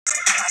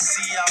I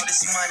see all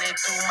this money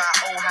through my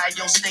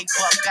Ohio State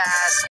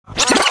Buckeyes.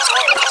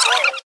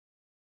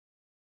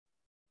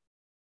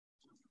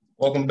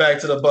 Welcome back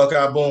to the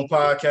Buckeye Boom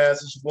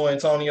Podcast. It's your boy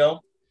Antonio.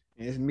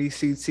 It's me,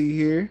 CT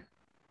here.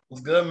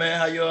 What's good, man?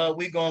 How your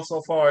week going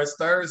so far? It's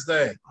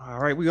Thursday. All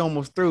right, we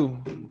almost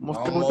through.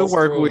 Almost through with the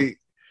work week.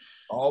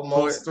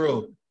 Almost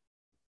through.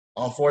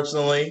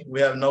 Unfortunately,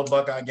 we have no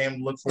Buckeye game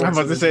to look forward to.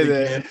 I'm about to say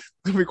weekend. that.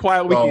 It'll be a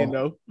quiet weekend,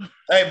 though.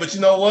 Hey, but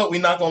you know what? We're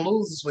not going to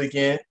lose this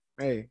weekend.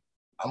 Hey.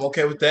 I'm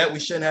okay with that. We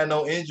shouldn't have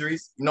no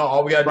injuries. You know,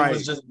 all we got to do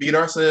is just beat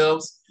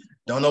ourselves.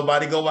 Don't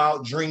nobody go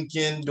out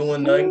drinking,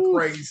 doing nothing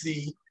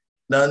crazy,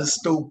 nothing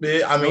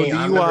stupid. I mean,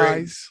 I remember, I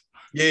was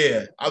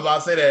about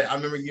to say that. I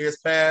remember years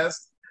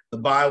past, the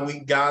bye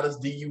week got us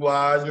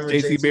DUIs. Remember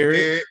JC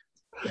Barrett?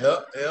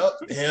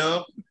 Yep,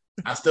 him.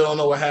 I still don't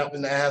know what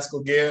happened to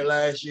Haskell Garrett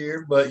last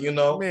year, but, you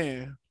know,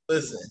 man,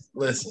 listen.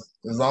 As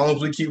long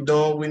as we keep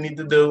doing what we need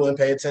to do and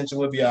pay attention,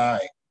 we'll be all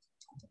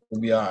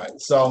right.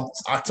 So,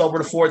 it's October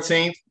the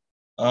 14th.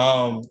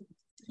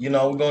 You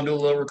know, we're going to do a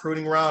little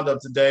recruiting roundup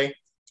today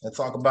and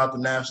talk about the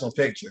national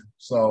picture.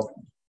 So,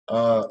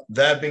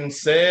 that being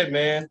said,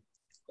 man,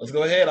 let's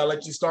go ahead. I'll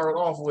let you start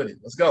off with it.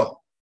 Let's go.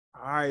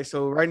 All right.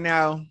 So right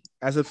now,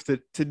 as of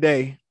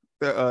today,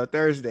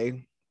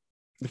 Thursday,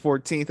 the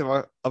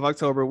 14th of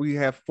October, we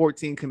have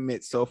 14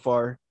 commits so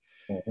far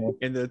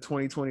in the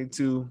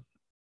 2022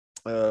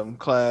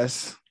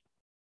 class.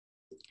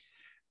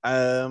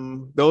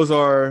 Those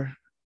are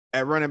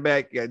at running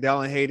back, you got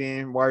Dallin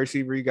Hayden. Wide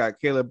receiver, you got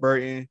Caleb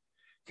Burton,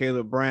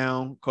 Caleb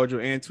Brown, Kojo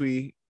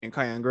Antwi, and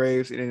Kyan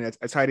Graves. And then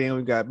at tight end,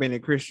 we got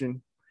Bennett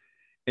Christian.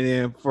 And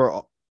then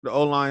for the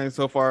O-line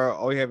so far,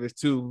 all we have is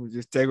two,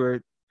 just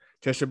Tegra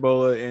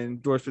Teshabola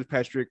and George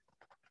Fitzpatrick.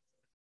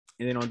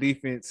 And then on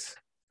defense,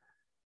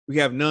 we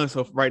have none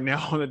so right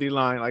now on the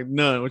D-line, like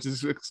none, which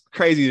is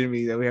crazy to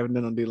me that we have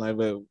none on D-line.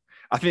 But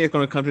I think it's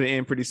going to come to the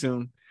end pretty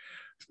soon.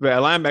 But at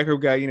linebacker, we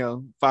got,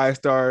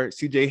 5-star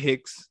CJ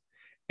Hicks,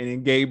 and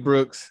then Gabe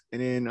Brooks.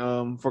 And then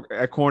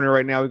at corner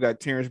right now, we got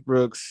Terrence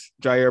Brooks,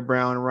 Jair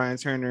Brown, and Ryan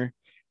Turner.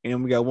 And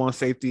then we got one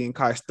safety and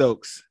Kai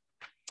Stokes.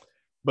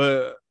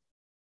 But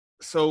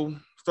so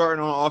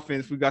starting on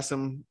offense, we got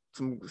some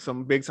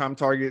big-time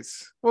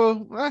targets.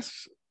 Well,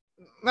 that's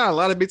not a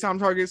lot of big-time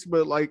targets,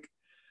 but,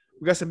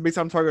 we got some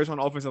big-time targets on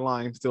the offensive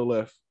line still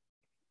left.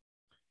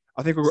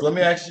 I think let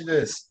me ask you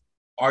this.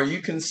 Are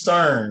you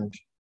concerned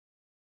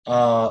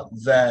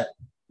that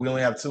we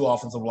only have two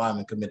offensive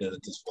linemen committed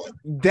at this point?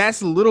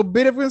 That's a little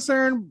bit of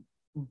concern,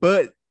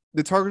 but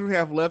the targets we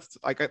have left,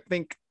 I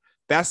think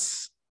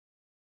that's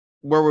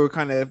where we're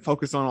kind of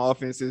focused on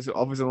offense is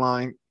offensive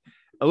line.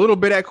 A little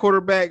bit at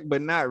quarterback,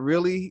 but not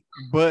really.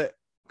 But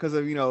because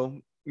of,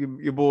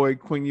 your boy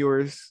Quinn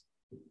Ewers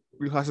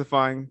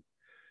reclassifying.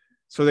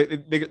 So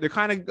they're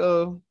kind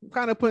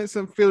of putting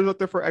some feelers out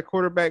there for at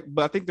quarterback,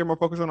 but I think they're more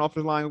focused on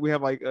offensive line. We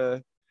have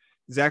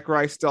Zach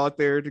Rice still out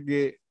there to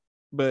get,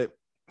 but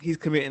he's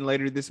committing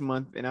later this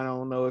month, and I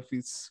don't know if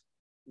I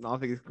don't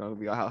think it's going to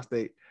be Ohio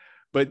State.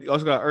 But you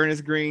also got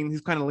Ernest Green.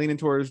 He's kind of leaning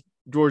towards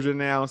Georgia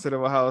now instead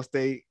of Ohio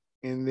State.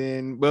 And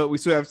then, but we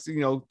still have,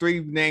 three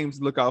names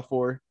to look out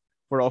for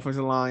the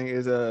offensive line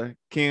is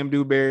Cam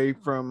Dewberry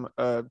from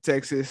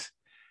Texas,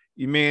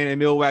 your man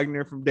Emil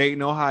Wagner from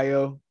Dayton,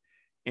 Ohio,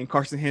 and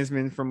Carson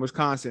Hinsman from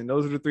Wisconsin.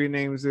 Those are the three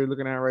names they're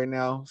looking at right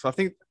now. So I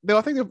think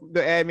they'll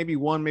add maybe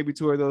one, maybe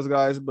two of those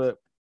guys, but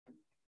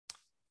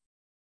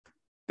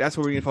that's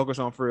what we need to focus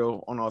on for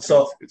real on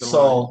offense.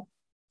 So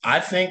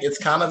I think it's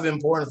kind of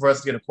important for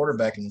us to get a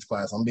quarterback in this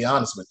class. I'm gonna be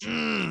honest with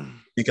you,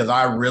 because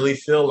I really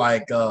feel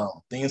like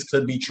things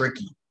could be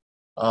tricky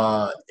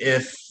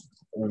if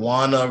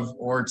one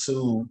or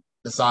two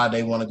decide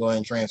they want to go ahead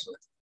and transfer.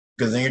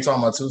 Because then you're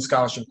talking about two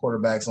scholarship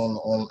quarterbacks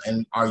on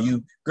and are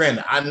you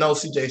granted? I know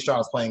CJ Stroud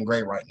is playing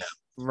great right now.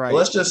 Right. But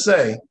let's just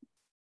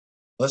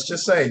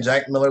say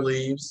Jack Miller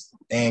leaves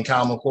and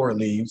Kyle McCord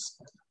leaves,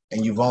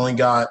 and you've only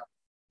got,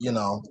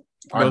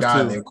 our those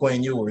guy two there,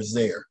 Quinn Ewers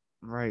there.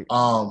 Right.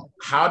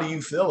 How do you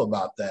feel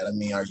about that? I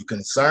mean, are you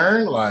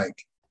concerned?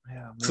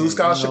 Two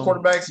scholarship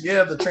quarterbacks?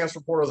 Yeah, the transfer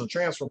portal is a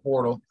transfer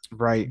portal.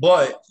 Right.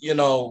 But,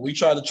 we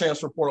tried the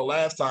transfer portal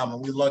last time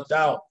and we lucked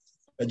out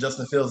that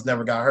Justin Fields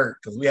never got hurt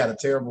because we had a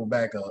terrible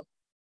backup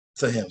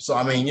to him. So,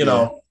 I mean,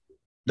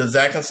 does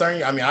that concern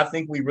you? I mean, I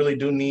think we really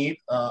do need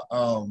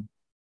a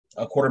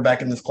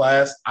quarterback in this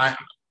class.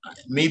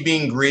 Me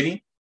being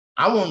greedy,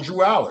 I want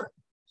Drew Aller,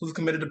 who's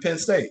committed to Penn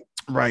State.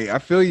 Right. I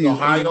feel you.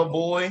 Ohio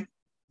boy.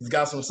 He's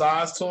got some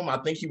size to him. I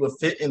think he would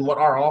fit in what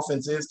our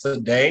offense is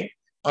today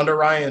under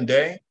Ryan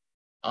Day.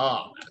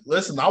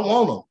 Listen, I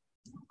want him.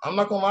 I'm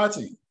not going to lie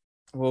to you.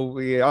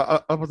 Well, yeah,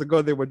 I'm about to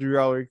go there with Drew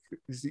Aller.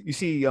 You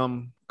see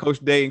Coach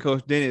Day and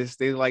Coach Dennis,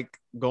 they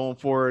going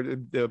for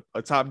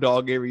a top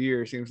dog every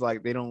year. It seems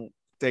like they don't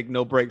take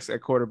no breaks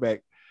at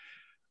quarterback.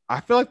 I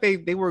feel like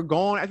they were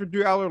going after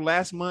Drew Aller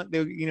last month.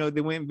 They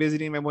went and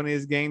visited him at one of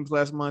his games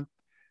last month.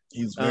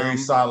 He's very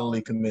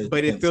solidly committed.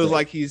 But it feels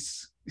like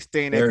he's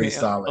staying very at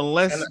Penn, solid.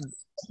 Unless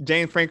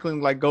James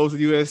Franklin goes to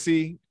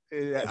USC.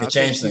 It could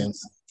change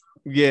things.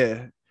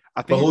 Yeah.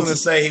 I But think who's to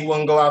say he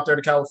wouldn't go out there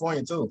to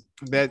California too?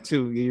 that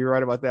too. Yeah, you're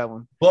right about that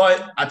one.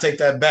 But I take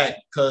that back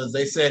because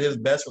they said his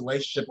best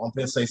relationship on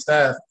Penn State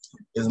staff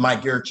is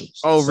Mike Yurcich.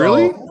 Oh, So,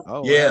 really?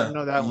 Oh, I yeah, didn't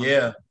know that one.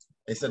 yeah.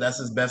 They said that's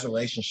his best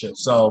relationship.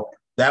 So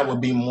that would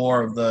be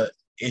more of the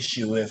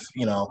issue if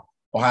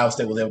Ohio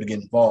State was able to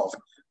get involved.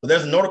 But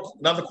there's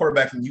another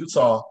quarterback from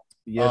Utah.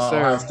 Yes, sir.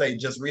 Ohio State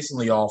just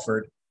recently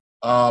offered.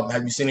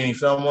 Have you seen any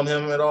film on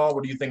him at all?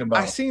 What do you think about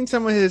I him? seen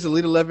some of his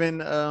Elite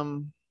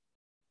 11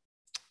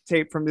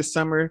 tape from this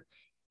summer.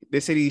 They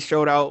said he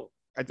showed out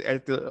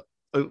at the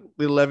Elite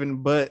 11,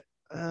 but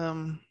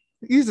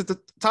he's the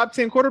top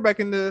 10 quarterback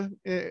in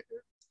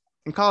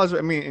college.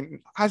 I mean, in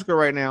high school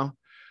right now.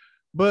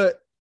 But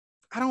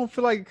I don't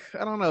feel like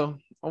I don't know.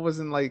 I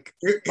wasn't like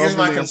Here's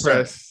my concern.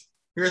 Impressed.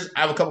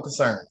 I have a couple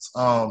concerns.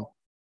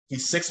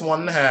 He's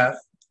 6'1.5".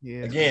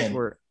 Yeah. Again,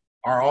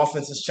 our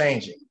offense is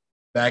changing.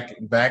 Back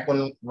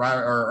when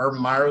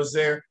Urban Meyer was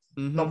there,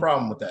 no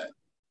problem with that.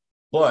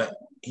 But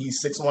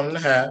he's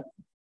 6'1.5".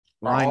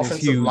 Our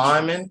offensive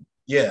linemen,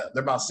 they're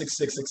about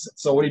 6'6", 6'6".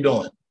 So what are you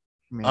doing?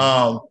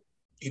 Man.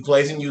 He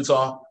plays in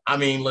Utah. I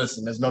mean,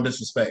 listen, there's no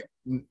disrespect,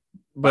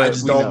 but I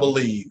just don't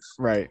believe.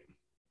 Right.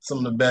 Some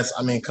of the best.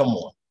 I mean, come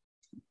on.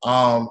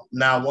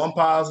 Now, one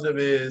positive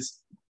is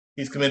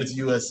he's committed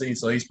to USC,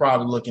 so he's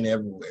probably looking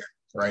everywhere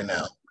right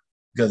now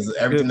because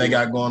everything they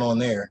got going on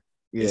there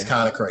is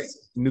kind of crazy.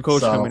 New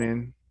coach coming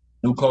in.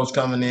 Who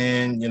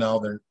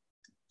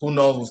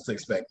knows what to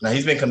expect. Now,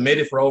 he's been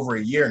committed for over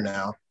a year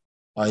now.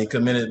 He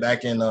committed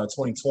back in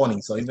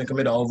 2020, so he's been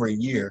committed over a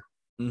year.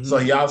 Mm-hmm. So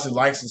he obviously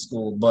likes the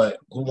school, but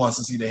who wants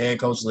to see the head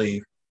coach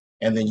leave?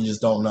 And then you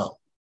just don't know.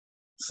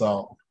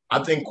 So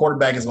I think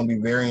quarterback is going to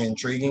be very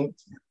intriguing.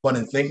 But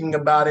in thinking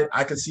about it,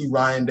 I could see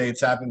Ryan Day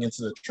tapping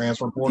into the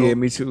transfer portal. Yeah,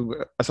 me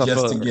too.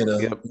 Just to get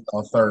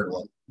a third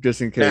one.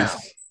 Just in case. Now,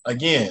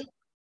 again,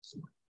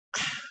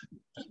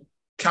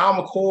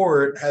 Kyle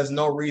McCord has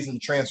no reason to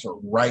transfer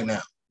right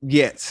now.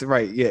 Yet.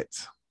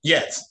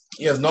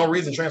 He has no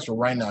reason to transfer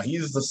right now.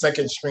 He's the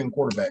second string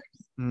quarterback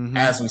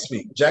as we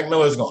speak. Jack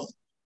Miller's gone.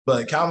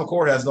 But Kyle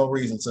McCord has no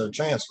reason to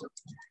transfer.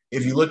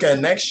 If you look at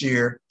next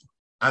year,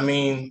 I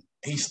mean,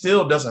 he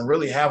still doesn't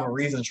really have a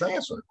reason to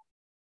transfer.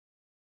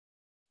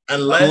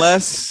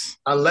 Unless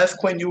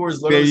Quinn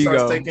Ewers literally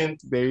starts taking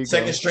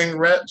second string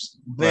reps,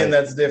 then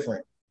that's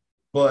different.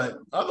 But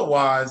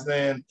otherwise,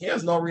 then he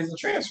has no reason to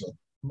transfer.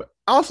 But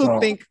I also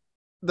think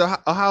the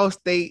Ohio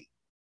State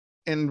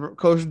and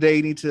Coach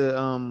Day need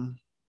to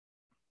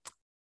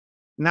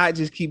not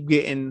just keep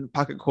getting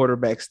pocket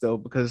quarterbacks though,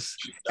 because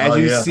as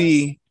you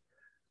see,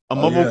 a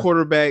mobile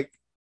quarterback,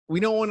 we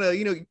don't want to,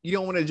 you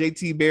don't want a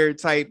JT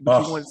Barrett type,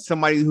 but you want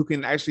somebody who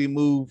can actually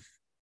move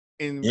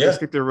and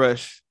restrict the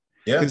rush.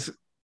 Yeah.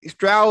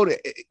 Stroud,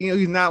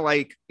 he's not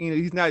like,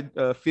 he's not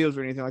Fields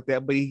or anything like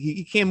that, but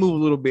he can move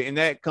a little bit, and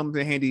that comes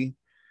in handy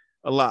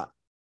a lot.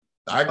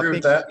 I agree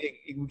with that.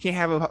 We can't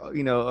have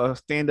a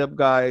stand-up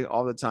guy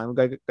all the time. We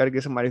got to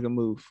get somebody who can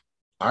move.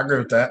 I agree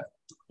with that.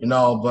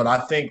 But I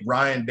think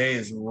Ryan Day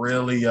is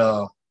really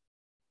oh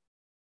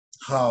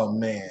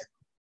man.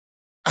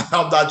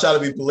 I'm not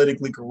trying to be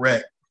politically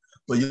correct,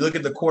 but you look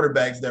at the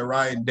quarterbacks that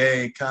Ryan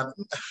Day kind of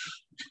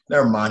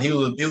never mind. He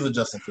was a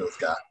Justin Fields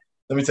guy.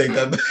 Let me take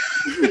that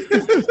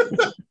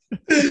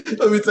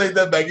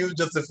back. He was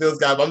Justin Fields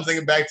guy. But I'm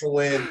thinking back to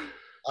when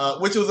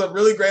which was a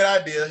really great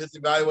idea. His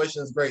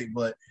evaluation is great,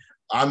 but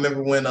I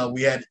remember when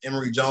we had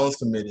Emory Jones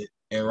committed,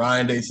 and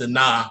Ryan Day said,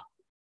 "Nah,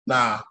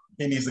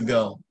 he needs to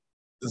go.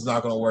 It's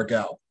not going to work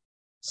out."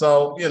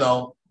 So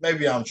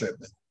maybe I'm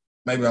tripping.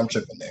 Maybe I'm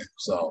tripping there.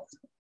 So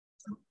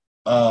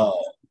I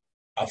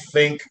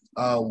think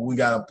we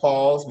got to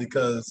pause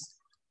because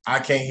I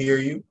can't hear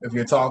you if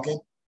you're talking.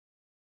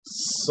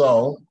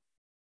 So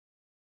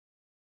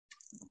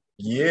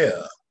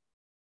yeah.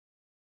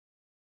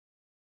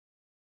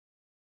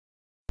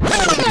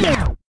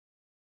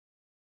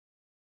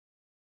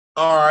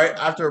 All right,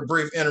 after a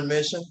brief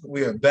intermission,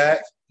 we are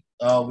back.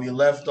 We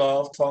left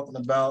off talking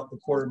about the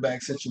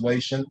quarterback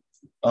situation.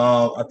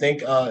 I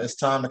think it's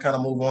time to kind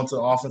of move on to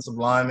the offensive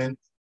linemen.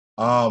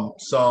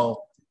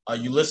 So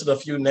you listed a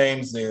few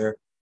names there.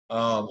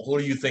 Who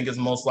do you think is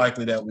most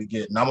likely that we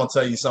get? And I'm going to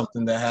tell you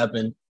something that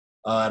happened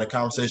at a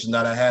conversation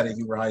that I had at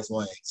Huber Heights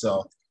Lane.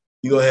 So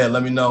you go ahead.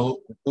 Let me know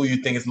who you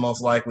think is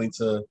most likely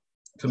to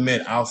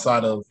commit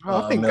outside of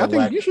I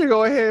think you should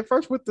go ahead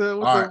first with the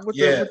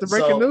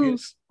breaking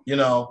news.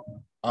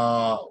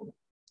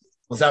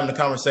 Was having a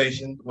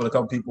conversation with a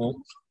couple people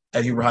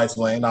at Huber Heights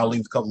Lane. I'll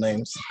leave a couple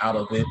names out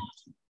of it.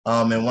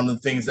 And one of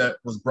the things that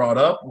was brought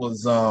up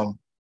was the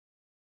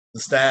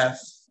staff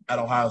at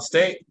Ohio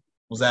State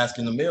was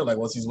asking Emil, like,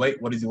 what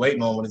is he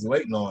waiting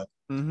on?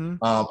 Mm-hmm.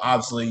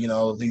 Obviously,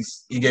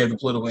 he gave the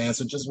political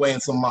answer, just weighing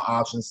some of my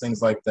options,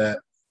 things like that.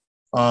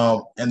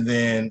 And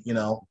then,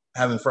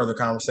 having further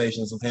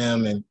conversations with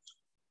him, and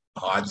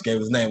I just gave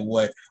his name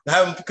away.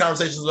 Having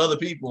conversations with other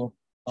people,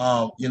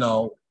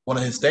 one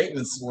of his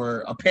statements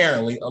were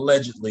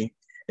allegedly,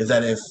 is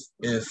that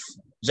if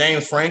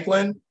James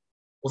Franklin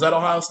was at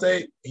Ohio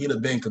State, he'd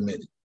have been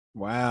committed.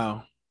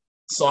 Wow.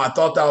 So I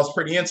thought that was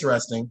pretty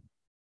interesting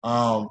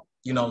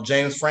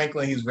James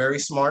Franklin, he's very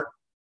smart.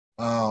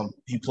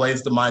 He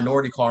plays the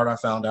minority card, I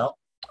found out.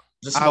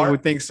 Just smart. I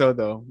would think so,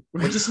 though.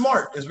 Which is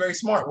smart. It's very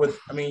smart.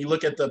 You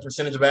look at the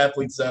percentage of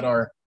athletes that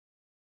are,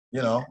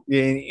 Yeah,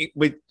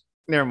 but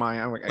never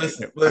mind.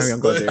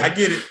 Listen, I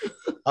get it.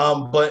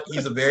 But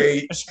he's a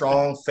very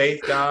strong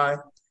faith guy.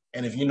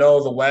 And if you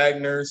know the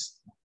Wagners,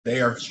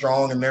 they are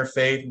strong in their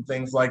faith and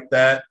things like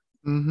that.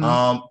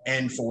 Mm-hmm.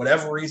 And for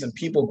whatever reason,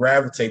 people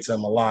gravitate to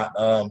him a lot.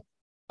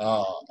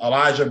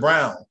 Elijah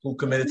Brown, who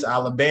committed to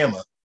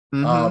Alabama,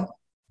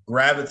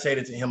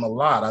 gravitated to him a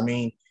lot. I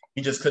mean,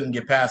 he just couldn't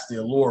get past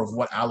the allure of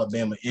what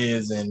Alabama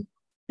is and,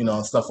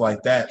 stuff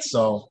like that.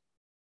 So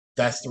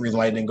that's the reason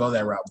why he didn't go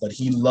that route. But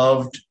he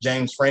loved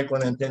James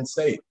Franklin and Penn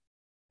State.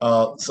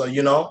 He's a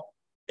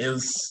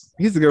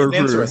good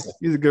recruiter.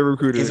 He's a good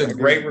recruiter. He's a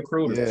great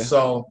recruiter. Yeah.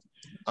 So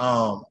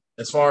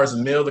as far as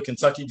Emil, the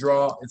Kentucky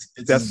draw, it's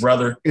his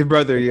brother. His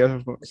brother, yeah.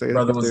 His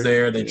brother was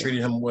there. They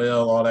treated him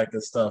well, all that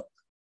good stuff.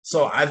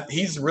 So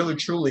he's really,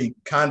 truly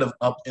kind of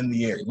up in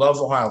the air. He loves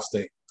Ohio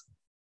State.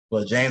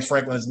 But James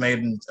Franklin has made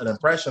an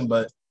impression,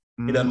 but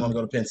he doesn't want to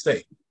go to Penn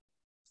State.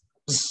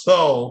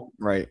 So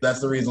that's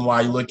the reason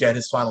why you look at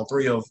his final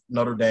three of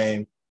Notre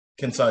Dame,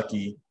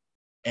 Kentucky,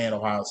 and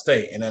Ohio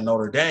State. And at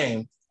Notre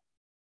Dame,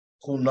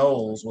 who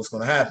knows what's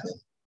going to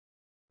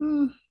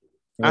happen?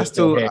 I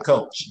still head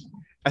coach.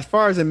 As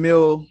far as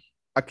Emil,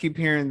 I keep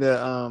hearing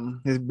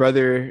his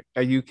brother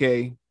at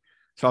UK.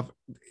 So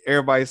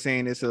everybody's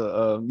saying it's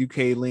a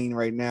UK lean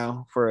right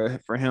now for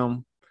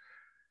him.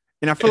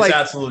 And I feel it's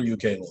absolute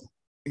UK lean.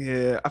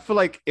 Yeah, I feel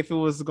like if he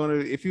was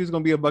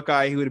gonna be a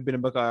Buckeye, he would have been a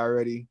Buckeye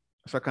already.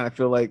 So I kind of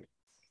feel like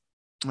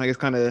it's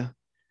kind of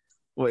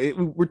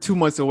we're 2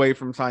 months away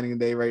from signing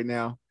day right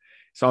now.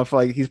 So I feel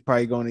like he's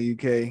probably going to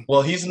UK.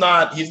 Well, he's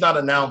not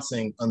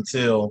announcing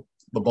until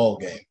the bowl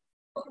game.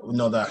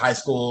 The high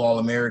school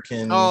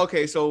All-American. Oh,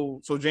 okay.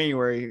 So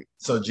January.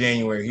 So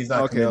January. He's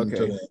not committing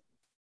to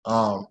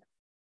it.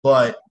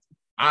 But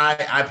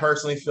I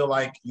personally feel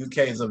like UK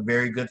is a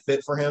very good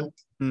fit for him.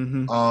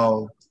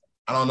 Mm-hmm.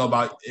 I don't know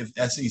about if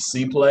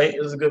SEC play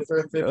is a good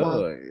fit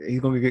for him. He's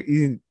gonna be good.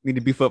 He need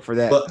to beef up for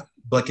that.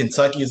 But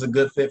Kentucky is a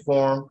good fit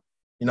for him.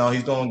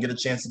 He's gonna get a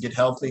chance to get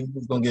healthy.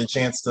 He's gonna get a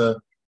chance to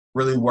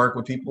really work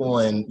with people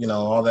and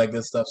all that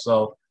good stuff.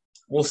 So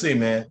we'll see,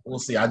 man. We'll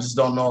see. I just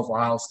don't know if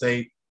Ohio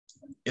State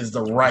is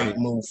the right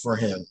move for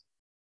him.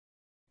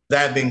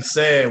 That being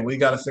said, we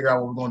got to figure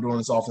out what we're going to do on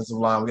this offensive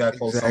line. We got to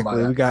close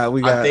somebody. We got.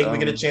 I think we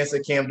get a chance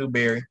at Cam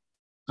Newberry.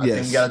 I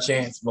think we got a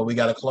chance, but we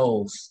got to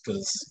close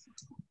because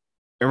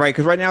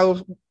right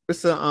now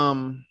it's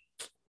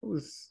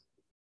who's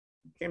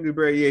Cam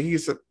Newberry? Yeah,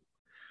 it's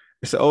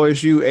an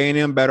OSU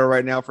A&M battle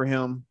right now for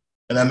him,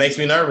 and that makes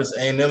me nervous.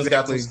 A&M's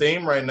got some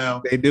steam right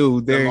now. They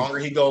do. The longer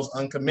he goes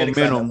uncommitted,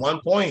 at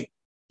one point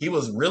he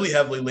was really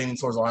heavily leaning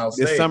towards Ohio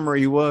State. This summer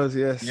he was,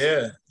 yes.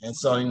 Yeah, and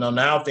so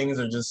now things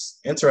are just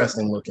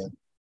interesting looking.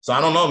 So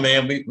I don't know,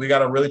 man. We got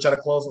to really try to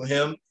close with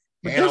him.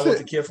 And I want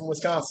the kid from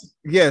Wisconsin.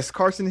 Yes,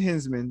 Carson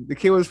Hinsman. The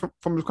kid was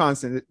from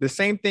Wisconsin. The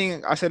same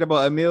thing I said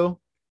about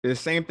Emil, the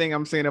same thing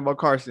I'm saying about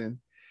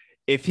Carson.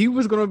 If he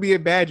was going to be a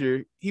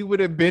Badger, he would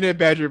have been a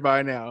Badger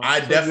by now. I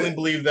definitely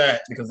believe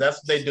that because that's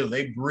what they do.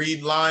 They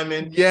breed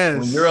linemen.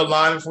 Yes. When you're a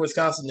lineman for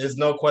Wisconsin, there's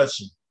no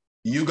question.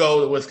 You go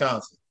to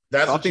Wisconsin.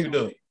 That's what you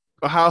do.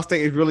 Ohio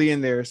State is really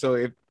in there. So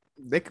if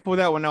they could pull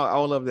that one out, I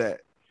would love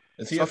that.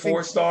 Is he a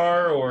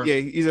 4-star or? Yeah,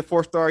 he's a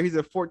 4-star. He's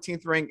a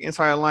 14th ranked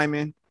inside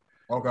lineman.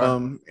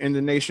 Okay. In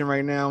the nation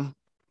right now.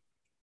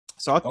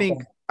 So I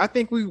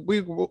think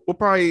we'll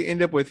probably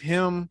end up with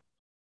him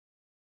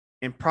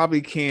and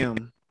probably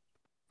Cam.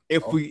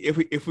 If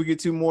we get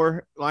 2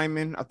 more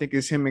linemen, I think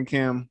it's him and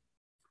Cam.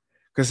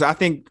 Because I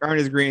think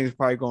Ernest Green is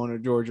probably going to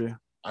Georgia.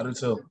 I do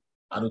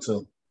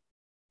too.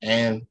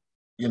 And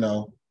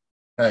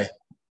hey,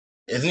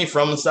 isn't he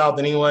from the South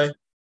anyway?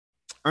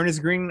 Ernest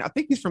Green, I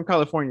think he's from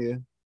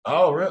California.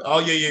 Oh, really? Oh,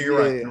 yeah. You're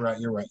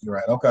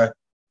right.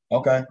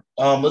 Okay.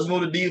 Let's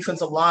move to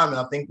defensive lineman.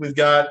 I think we've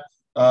got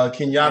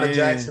Kenyatta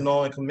Jackson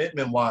on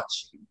commitment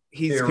watch.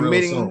 He's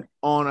committing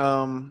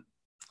on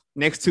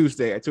next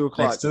Tuesday at 2:00.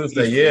 Next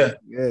Tuesday, yeah.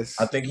 Yes.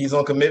 I think he's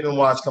on commitment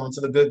watch coming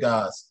to the good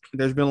guys.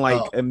 There's been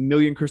a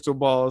million crystal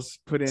balls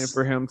put in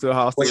for him to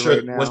Ohio State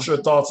right now. What's your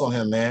thoughts on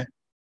him, man?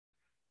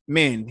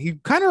 Man, he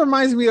kind of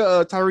reminds me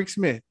of Tyreek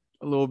Smith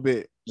a little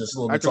bit. Just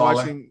a little bit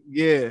taller.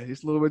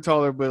 He's a little bit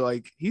taller,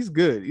 but he's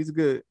good. He's a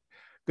good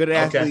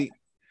athlete.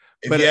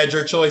 If you had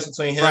your choice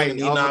between him and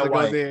Eni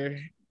White,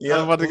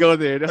 I'm about to go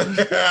there.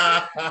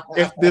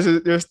 If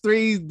there's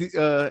 3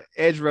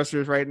 edge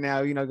rushers right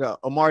now, got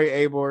Amari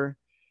Abor,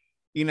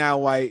 Eni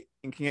White,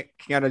 and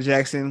Kenyatta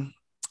Jackson.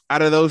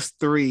 Out of those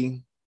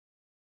 3,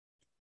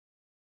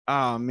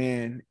 oh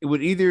man, it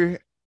would either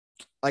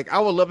I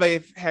would love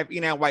to have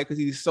Eni White because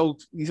he's so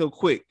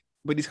quick,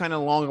 but he's kind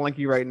of long and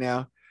lanky right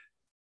now.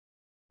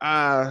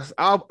 I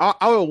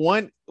would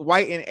want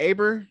White and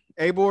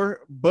Abor,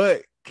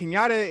 but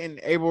Kenyatta and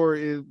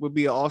Abor would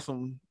be an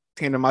awesome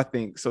tandem, I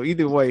think. So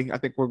either way, I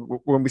think we're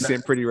gonna be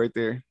sitting pretty right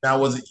there. Now,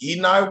 was it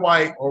Eni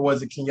White or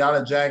was it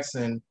Kenyatta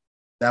Jackson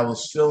that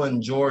was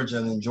filling Georgia,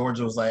 and then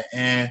Georgia was like,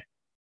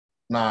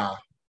 nah,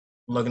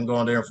 looking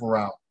going there for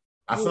route.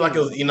 I feel like it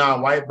was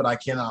Eni White, but I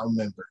cannot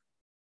remember.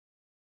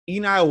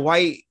 Eni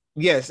White,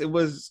 yes, it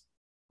was.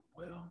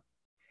 Well,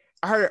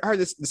 I heard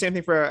the same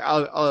thing for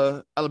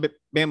Alabama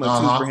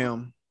too for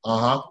him.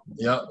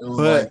 Yep. It was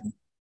but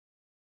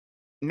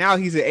now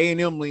he's an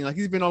A&M lean. Like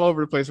he's been all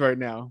over the place right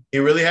now. He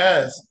really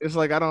has. It's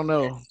like I don't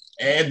know.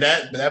 And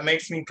that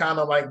makes me kind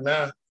of like,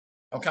 nah,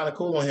 I'm kind of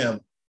cool on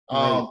him.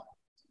 Right.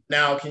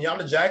 Now,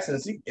 Kenyatta Jackson,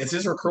 is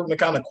his recruitment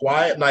kind of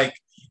quiet? Like,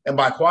 and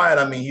by quiet,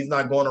 I mean he's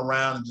not going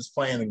around and just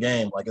playing the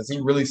game. Like, is he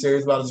really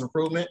serious about his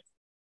recruitment?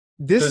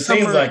 This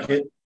summer, seems like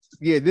it.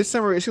 Yeah, this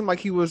summer it seemed like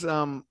he was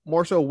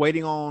more so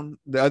waiting on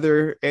the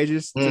other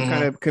edges to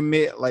kind of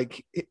commit.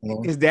 Like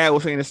his dad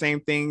was saying the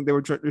same thing. They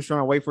were just trying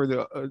to wait for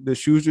the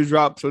shoes to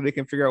drop so they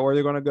can figure out where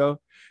they're going to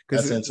go.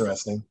 That's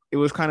interesting. It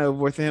was kind of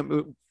with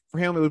him. For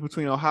him, it was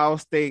between Ohio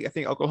State, I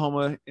think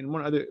Oklahoma, and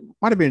one other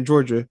might have been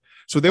Georgia.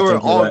 So they were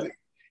all. Right.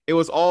 It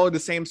was all the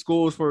same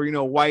schools for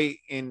White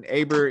and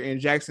Aber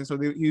and Jackson. So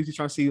he was just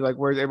trying to see like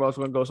where everybody else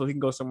going to go, so he can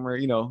go somewhere,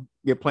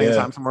 get playing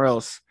time somewhere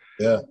else.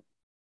 Yeah.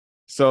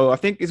 So I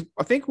think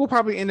we'll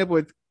probably end up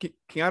with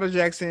Kenyatta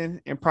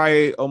Jackson and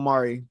probably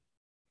Omari.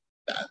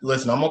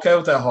 Listen, I'm okay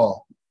with that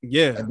haul.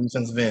 Yeah. At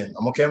defensive end.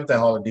 I'm okay with that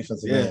haul at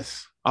defensive end.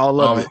 Yes. I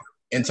love it.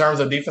 In terms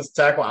of defensive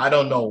tackle, I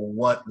don't know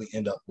what we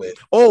end up with.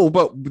 Oh,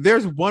 but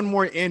there's one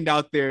more end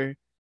out there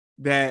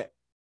that,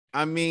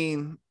 I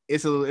mean,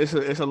 it's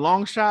a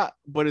long shot,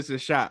 but it's a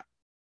shot.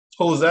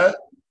 Who's that?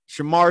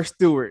 Shamar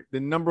Stewart,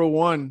 the number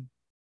one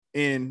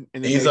in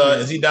the He's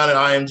is he down at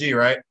IMG,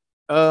 right?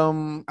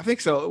 I think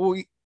so. Well,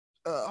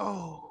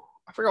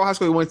 I forgot what high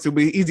school he went to,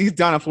 but he's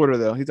down in Florida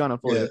though. He's down in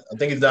Florida. Yeah, I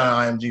think he's down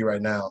at IMG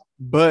right now.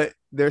 But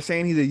they're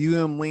saying he's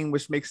a UM lean,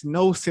 which makes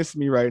no sense to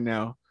me right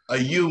now. A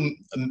U,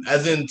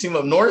 as in team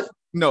up north?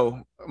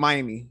 No,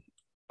 Miami.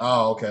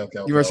 Oh, okay.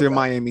 University of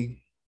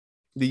Miami,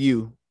 the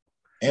U.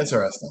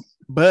 Interesting.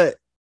 But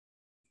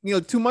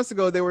 2 months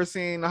ago they were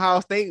saying Ohio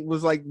State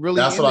was like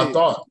really. That's what I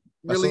thought.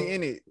 Really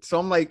in it. So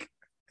I'm like,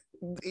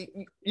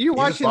 you're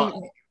watching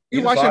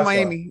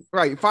Miami,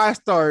 right?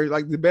 5-star,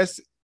 like the best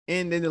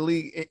end in the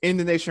league, in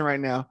the nation right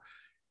now,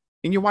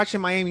 and you're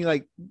watching Miami,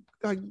 like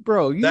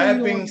bro.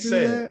 That being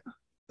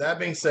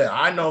said,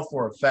 I know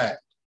for a fact,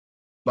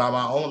 by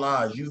my own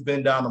eyes, you've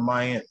been down to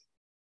Miami.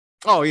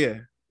 Oh yeah,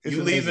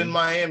 you leaving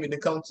Miami to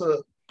come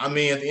to. I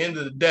mean, at the end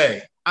of the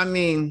day, I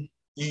mean,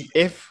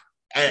 if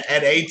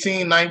at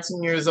 18,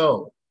 19 years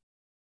old,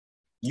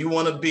 you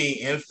want to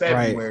be in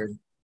February. Right.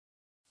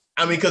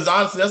 I mean, because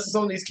honestly, that's what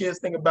some of these kids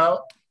think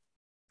about.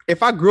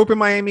 If I grew up in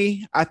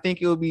Miami, I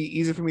think it would be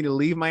easier for me to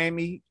leave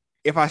Miami.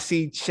 If I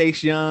see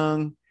Chase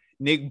Young,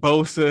 Nick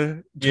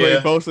Bosa, Trey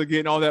Bosa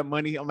getting all that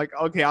money, I'm like,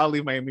 okay, I'll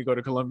leave Miami, go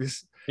to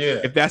Columbus.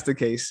 Yeah, if that's the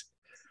case.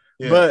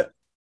 Yeah. But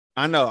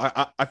I know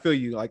I feel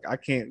you. Like I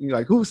can't. You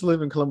like who's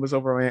living in Columbus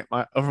over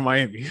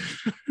Miami?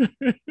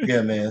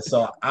 Yeah, man.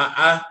 So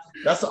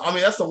that's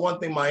the one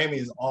thing Miami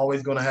is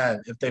always going to have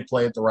if they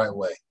play it the right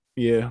way.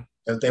 Yeah,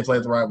 if they play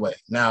it the right way.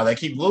 Now they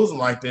keep losing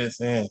like this,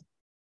 and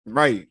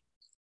right,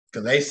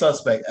 because they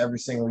suspect every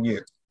single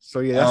year.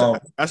 So yeah,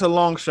 that's a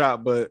long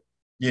shot, but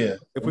yeah,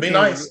 it'd be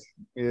nice.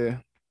 Yeah.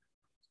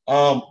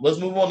 Let's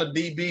move on to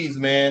DBs,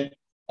 man.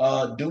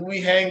 Do we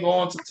hang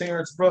on to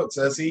Terrence Brooks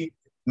as he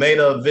made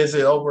a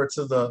visit over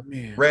to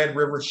the Red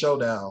River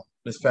Showdown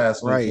this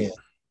past weekend?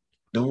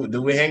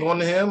 Do we hang on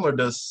to him, or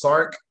does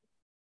Sark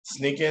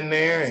sneak in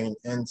there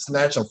and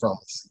snatch him from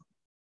us?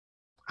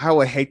 I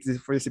would hate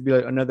for this to be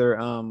like another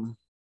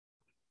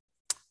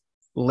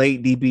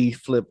late DB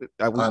flip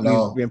that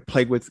we've been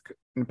plagued with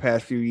in the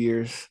past few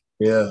years.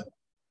 Yeah,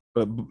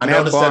 but I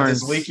noticed that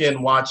this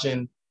weekend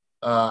watching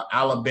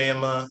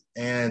Alabama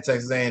and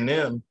Texas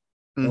A&M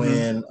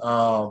when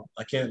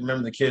I can't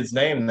remember the kid's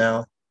name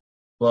now.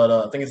 But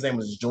I think his name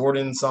was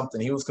Jordan something.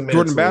 He was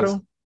committed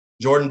to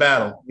Jordan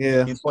Battle.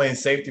 Yeah. He's playing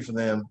safety for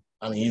them.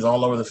 I mean, he's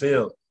all over the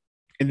field.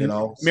 And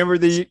remember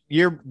the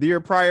year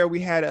prior we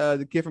had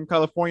the kid from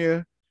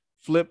California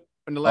flip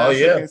in the last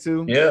second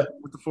too? Yeah.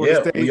 With the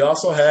Florida State. We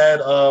also had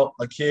a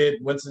kid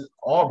went to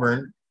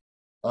Auburn.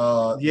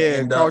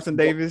 Carlton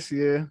Davis.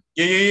 Yeah.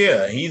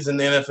 He's in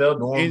the NFL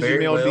doing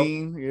very Jamel well.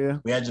 Dean, yeah.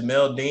 We had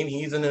Jamel Dean.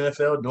 He's in the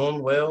NFL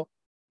doing well.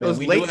 Those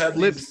late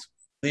flips.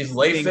 These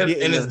late flips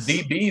and his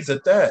DBs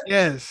at that.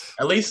 Yes.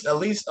 At least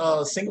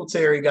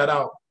Singletary got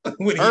out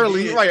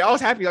early. Right. I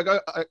was happy. Like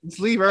just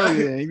leave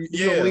early. Then.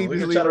 We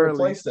can try to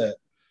replace that.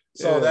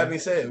 So that being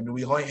said, do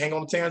we hang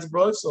on to Terrence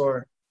Brooks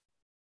or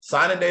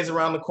signing days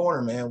around the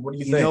corner, man? What do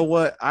you think? You know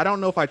what? I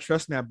don't know if I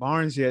trust Matt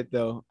Barnes yet,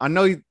 though. I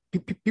know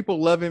people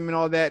love him and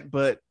all that,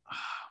 but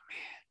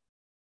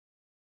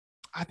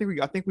man,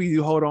 I think we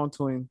do hold on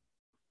to him.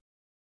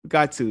 We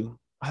got to.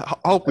 I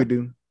hope we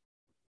do.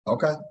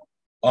 Okay.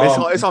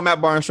 It's on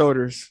Matt Barnes'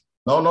 shoulders.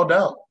 No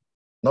doubt.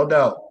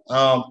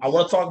 I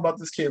want to talk about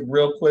this kid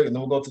real quick, and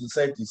then we'll go to the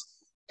safeties.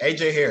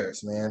 AJ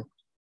Harris, man.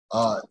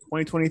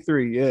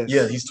 2023, yes.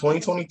 Yeah, he's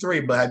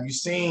 2023. But have you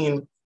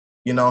seen,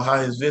 how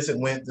his visit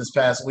went this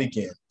past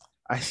weekend?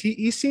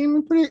 he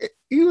seemed pretty.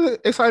 He was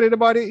excited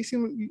about it. He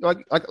seemed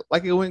like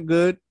it went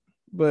good,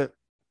 but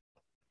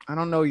I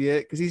don't know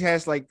yet because he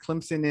has like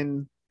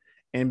Clemson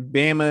and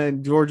Bama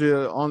and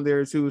Georgia on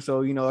there too.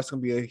 So that's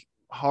gonna be a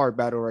hard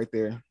battle right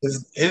there.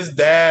 His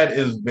dad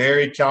is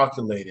very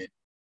calculated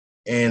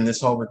in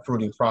this whole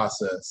recruiting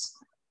process.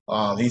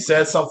 He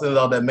said something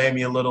though that made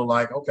me a little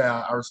like, okay,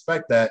 I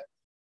respect that.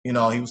 He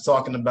was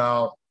talking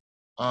about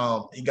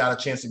he got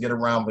a chance to get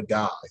around the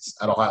guys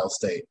at Ohio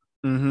State.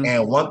 Mm-hmm.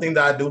 And one thing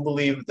that I do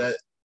believe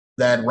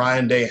that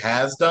Ryan Day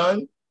has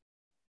done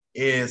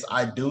is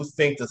I do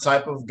think the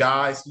type of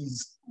guys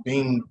he's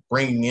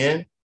bringing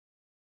in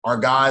are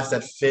guys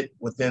that fit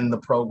within the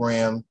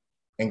program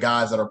and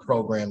guys that are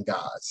program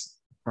guys.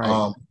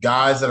 Right.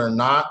 Guys that are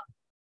not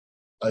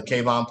a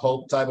Kayvon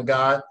Pope type of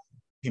guy.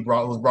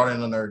 Was brought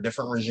in under a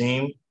different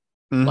regime.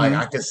 Mm-hmm. Like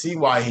I could see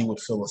why he would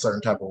feel a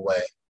certain type of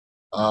way.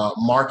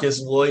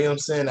 Marcus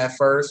Williamson at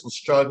first was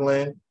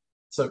struggling,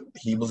 so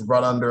he was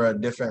brought under a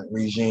different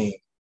regime.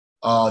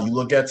 You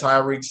look at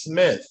Tyreek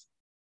Smith.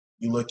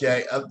 You look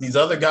at these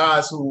other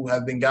guys who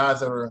have been guys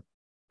that are,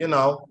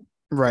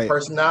 right.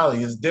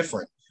 Personality is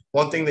different.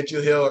 One thing that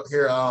you hear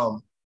I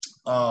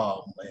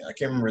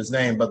can't remember his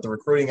name, but the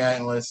recruiting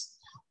analyst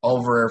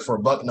over for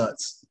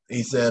Bucknuts,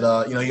 he said,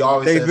 he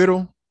always Dave says,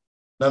 Biddle.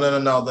 No,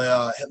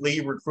 the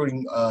lead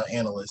recruiting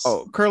analyst.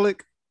 Oh,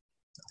 Kurlick.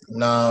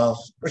 No,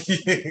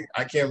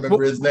 I can't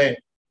remember his name.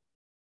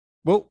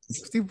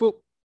 Steve Wilfong.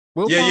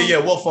 Yeah.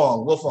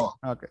 Wilfong.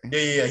 Okay.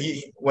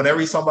 Yeah. Whenever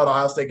he's talking about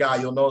Ohio State guy,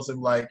 you'll notice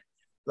him like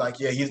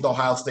he's the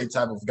Ohio State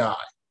type of guy.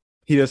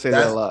 He does say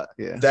that a lot.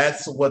 Yeah.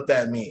 That's what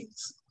that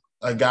means.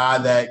 A guy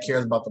that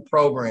cares about the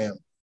program,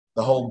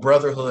 the whole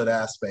brotherhood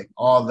aspect,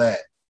 all that.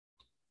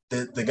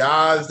 The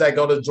guys that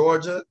go to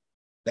Georgia,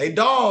 they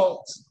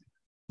dogs,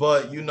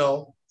 but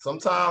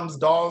sometimes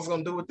dogs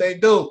gonna do what they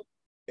do.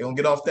 They're gonna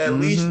get off that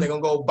leash and they're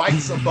gonna go bite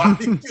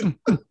somebody.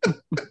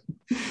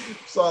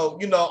 So,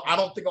 I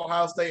don't think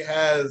Ohio State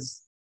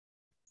has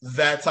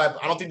that type.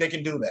 I don't think they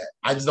can do that.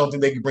 I just don't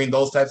think they can bring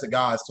those types of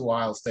guys to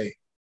Ohio State.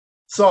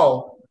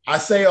 So I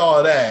say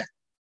all that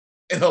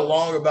in a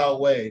long about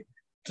way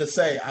to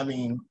say, it's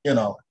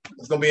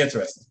gonna be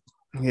interesting.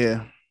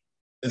 Yeah.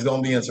 It's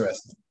gonna be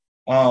interesting.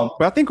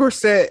 But I think we're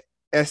set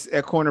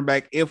at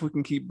cornerback if we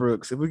can keep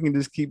Brooks. If we can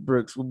just keep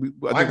Brooks, I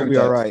think we'll be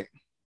all right.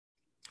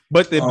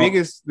 But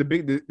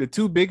the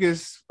two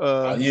biggest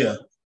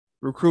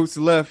recruits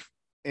left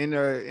in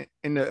the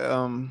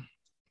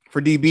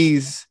for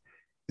DBs,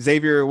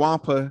 Xavier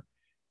Wampa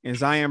and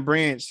Zion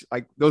Branch,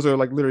 like those are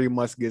like literally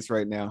must gets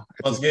right now.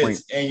 Must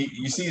gets, and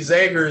you see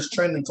Xavier is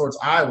trending towards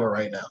Iowa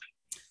right now.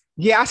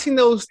 Yeah, I seen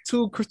those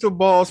two crystal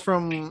balls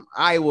from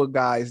Iowa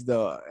guys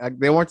though. Like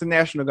they weren't the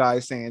national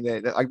guys saying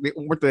that. Like they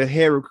weren't the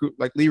head recruit,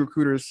 like lead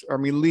recruiters,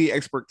 lead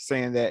experts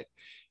saying that.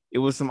 It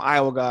was some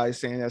Iowa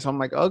guys saying that. So I'm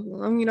like, oh,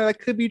 that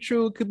could be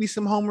true. It could be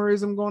some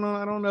homerism going on.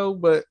 I don't know,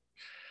 but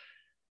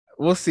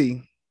we'll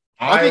see.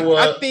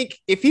 I think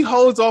if he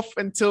holds off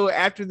until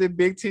after the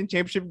Big Ten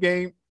championship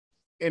game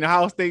and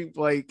Ohio State,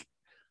 blanks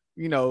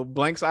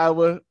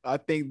Iowa, I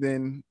think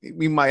then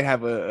we might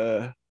have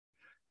a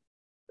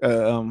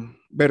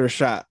better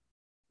shot.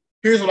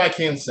 Here's what I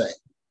can say.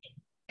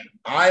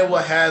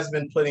 Iowa has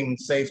been putting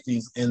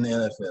safeties in the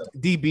NFL.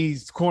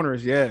 DBs,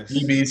 corners, yes.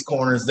 DBs,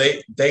 corners,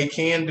 they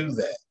can do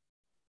that.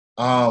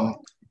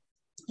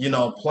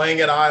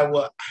 Playing at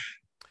Iowa.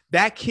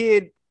 That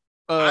kid.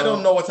 I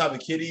don't know what type of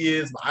kid he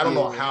is, but I don't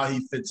know how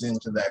he fits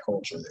into that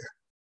culture there.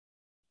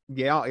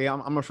 Yeah,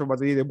 I'm not sure about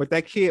that either. But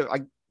that kid,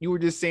 like you were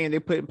just saying, they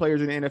put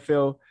players in the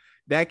NFL.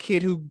 That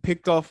kid who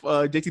picked off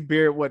JT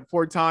Barrett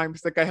 4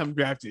 times, that got him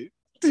drafted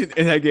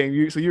in that game.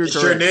 You were correct.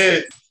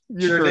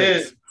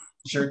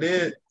 Sure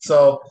did.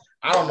 So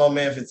I don't know,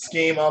 man, if it's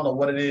scheme. I don't know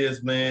what it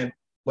is, man.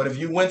 But if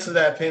you went to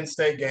that Penn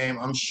State game,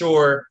 I'm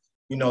sure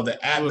the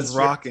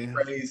atmosphere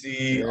was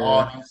crazy.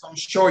 Yeah. So I'm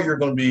sure you're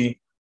going to be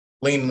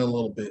leaning a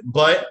little bit.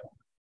 But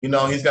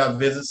he's got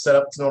visits set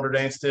up to Notre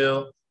Dame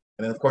still,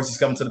 and then of course he's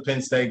coming to the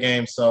Penn State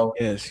game. So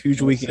yes,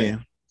 huge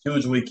weekend,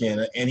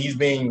 and he's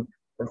being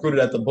recruited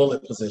at the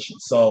bullet position.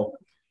 So.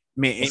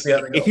 Man,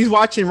 if he's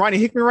watching Ronnie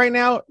Hickman right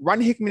now,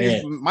 Ronnie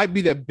Hickman might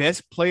be the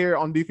best player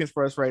on defense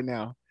for us right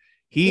now.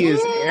 He is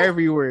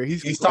everywhere.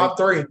 He's top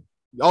 3.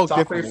 Oh,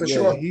 top 3 for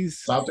sure.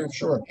 He's top 3 for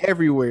sure.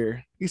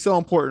 Everywhere. He's so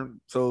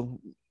important.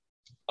 So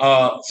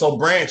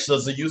Branch,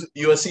 does the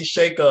USC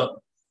shakeup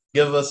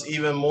give us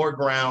even more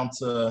ground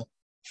to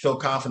feel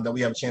confident that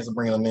we have a chance of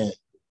bringing them in?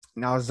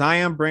 Now,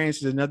 Zion Branch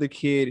is another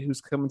kid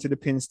who's coming to the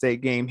Penn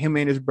State game. Him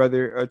and his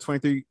brother,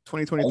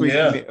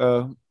 2023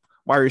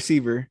 wide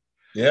receiver.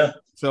 Yeah.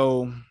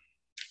 So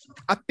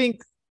I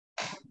think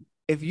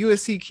if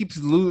USC keeps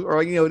lose,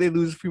 or they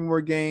lose a few more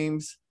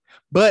games,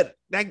 but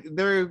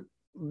their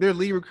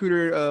lead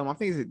recruiter, I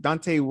think is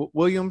Dante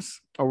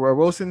Williams or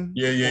Wilson.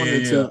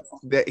 Yeah.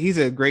 That he's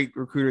a great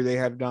recruiter they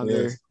have down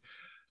there.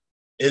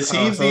 Is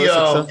he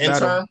the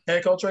interim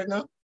head coach right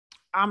now?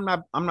 I'm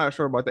not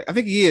sure about that. I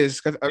think he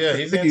is.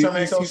 He's the interim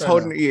head coach.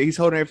 He's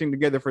holding everything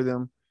together for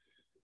them.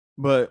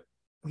 But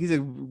he's a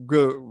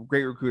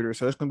great recruiter,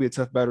 so it's gonna be a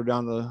tough battle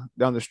down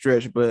the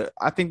stretch. But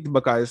I think the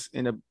Buckeyes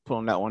end up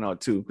pulling that one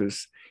out too,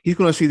 because he's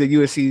gonna see that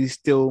USC is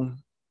still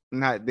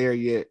not there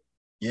yet.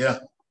 Yeah,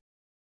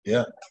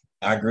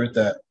 I agree with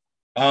that.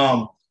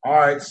 All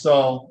right.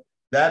 So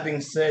that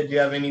being said, do you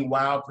have any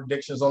wild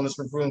predictions on this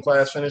recruiting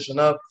class finishing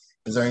up?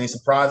 Is there any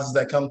surprises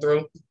that come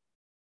through?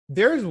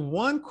 There's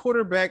one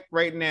quarterback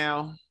right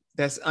now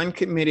that's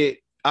uncommitted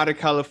out of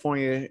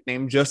California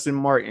named Justin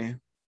Martin.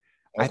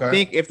 Okay. I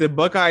think if the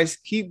Buckeyes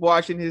keep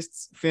watching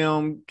his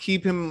film,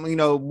 keep him,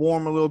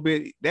 warm a little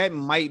bit, that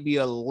might be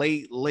a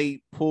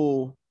late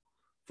pull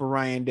for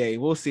Ryan Day.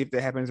 We'll see if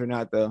that happens or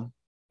not, though.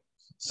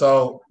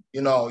 So,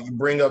 you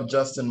bring up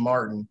Justin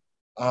Martin.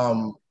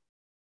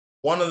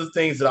 One of the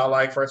things that I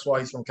like, first of all,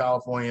 he's from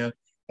California,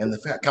 and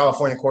the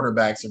California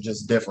quarterbacks are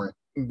just different.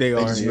 They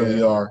just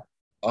really are.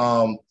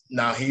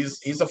 Now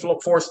he's a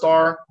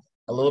 4-star,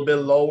 a little bit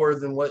lower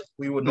than what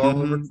we would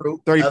normally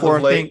recruit. 34,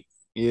 I think.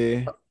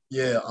 Yeah.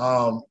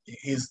 Yeah.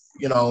 He's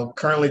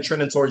currently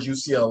trending towards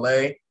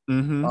UCLA.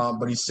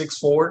 But he's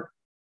 6'4".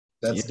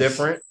 That's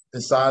different.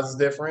 His size is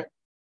different.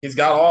 He's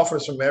got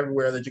offers from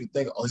everywhere that you can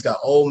think of. He's got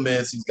Ole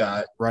Miss. He's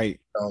got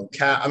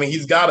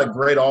he's got a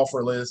great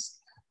offer list.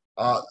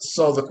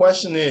 So the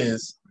question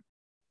is,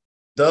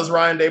 does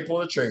Ryan Day pull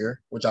the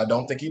trigger? Which I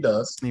don't think he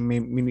does.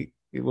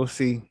 We'll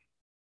see.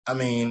 And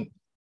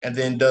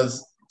then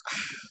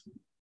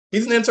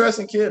he's an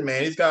interesting kid,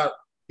 man. He's got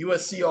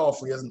USC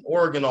offer. He has an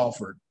Oregon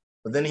offer.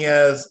 But then he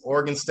has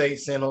Oregon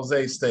State, San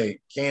Jose State,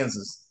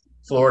 Kansas,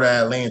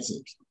 Florida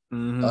Atlantic.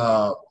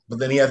 But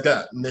then he has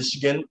got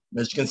Michigan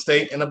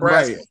State, and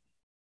Nebraska. Right.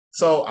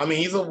 So,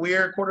 he's a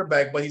weird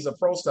quarterback, but he's a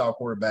pro-style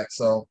quarterback.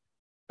 So,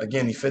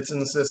 again, he fits in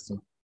the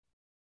system.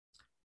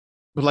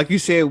 But like you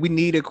said, we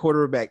need a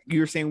quarterback.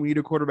 You were saying we need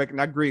a quarterback, and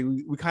I agree.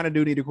 We kind of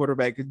do need a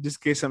quarterback just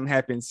in case something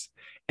happens.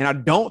 And I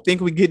don't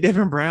think we get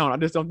Devin Brown. I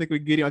just don't think we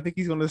get him. I think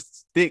he's going to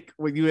stick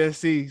with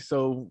USC.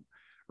 So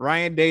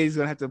Ryan Day is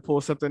going to have to pull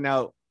something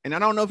out. And I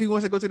don't know if he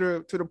wants to go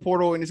to the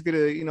portal and just get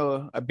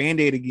a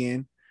Band-Aid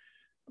again.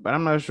 But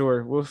I'm not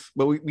sure.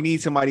 But we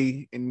need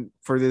somebody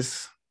for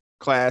this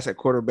class at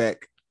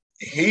quarterback.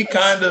 He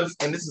kind of,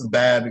 and this is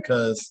bad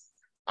because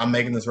I'm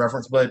making this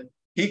reference, but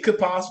he could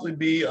possibly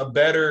be a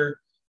better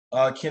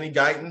Kenny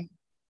Guyton,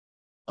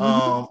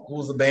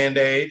 who's a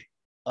Band-Aid.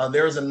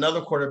 There was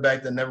another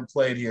quarterback that never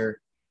played here.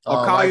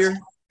 Collier?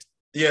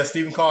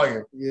 Stephen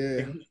Collier.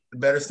 Yeah.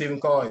 Better Stephen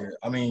Collier.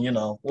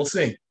 We'll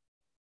see.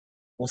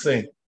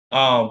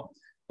 But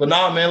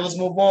man, let's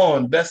move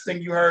on. Best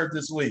thing you heard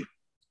this week.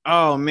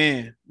 Oh,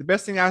 man. The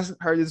best thing I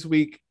heard this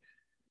week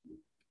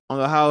on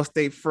the Ohio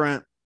State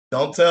front.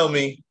 Don't tell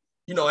me.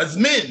 As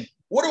men,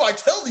 what do I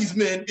tell these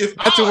men if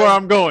That's where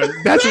I'm going.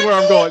 Bro,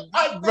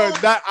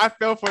 I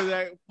fell for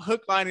that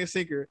hook, line, and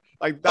sinker.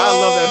 Like, I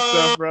love that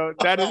stuff, bro.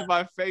 That is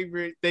my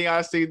favorite thing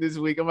I've seen this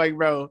week. I'm like,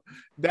 bro,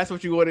 that's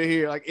what you want to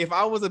hear. Like, if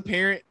I was a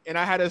parent and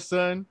I had a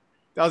son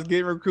that was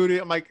getting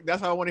recruited, I'm like,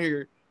 that's what I want to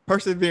hear.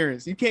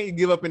 Perseverance. You can't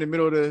give up in the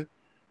middle of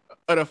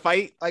the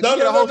fight. Like, you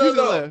got a whole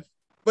season left.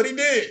 But he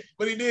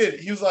did.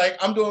 He was like,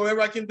 I'm doing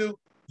whatever I can do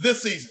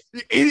this season.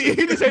 He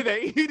didn't say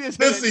that. He didn't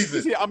say this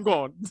season. He said, I'm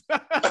going.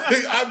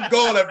 I'm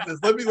going after this.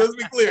 Let's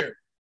be clear.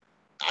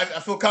 I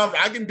feel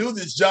confident. I can do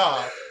this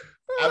job.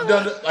 I've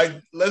done it. Like,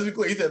 let's be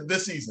clear. He said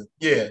this season.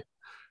 Yeah.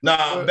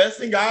 Now, best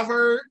thing I've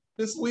heard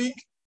this week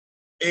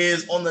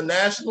is on the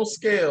national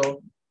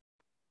scale,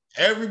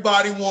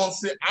 everybody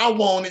wants it. I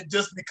want it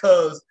just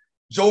because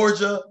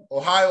Georgia,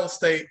 Ohio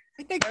State,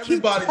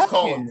 everybody's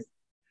calling it.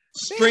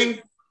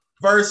 Strength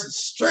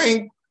versus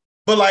strength.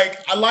 But,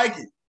 I like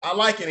it.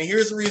 And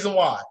here's the reason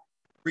why.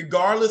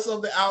 Regardless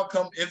of the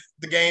outcome, if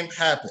the game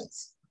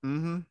happens,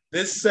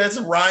 this sets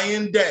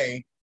Ryan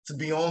Day to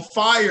be on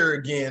fire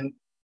again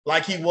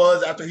like he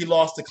was after he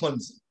lost to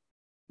Clemson.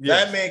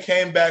 Yes. That man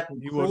came back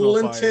with cruel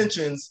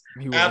intentions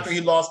after he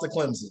lost to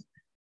Clemson.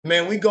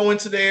 Man, we go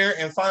into there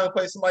and finally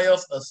play somebody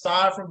else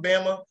aside from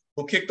Bama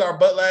who kicked our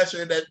butt last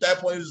year. And at that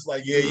point, it was just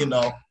like,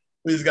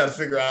 we just got to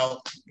figure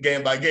out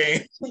game by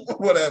game,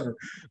 whatever.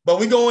 But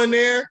we go in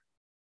there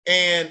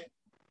and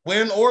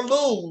win or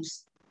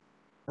lose,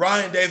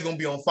 Ryan Day's going to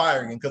be on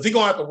fire again because he's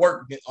going to have to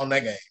work on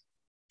that game.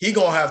 He's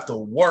going to have to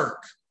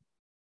work.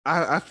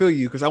 I feel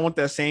you because I want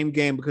that same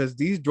game because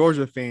these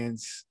Georgia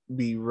fans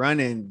be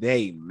running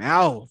their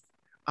mouth.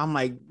 I'm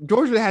like,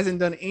 Georgia hasn't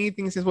done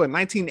anything since,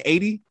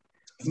 1980?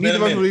 Neither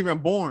of us were even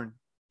born.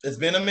 It's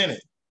been a minute.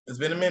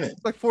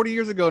 It's like 40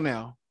 years ago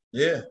now.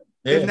 Yeah.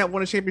 They've not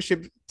won a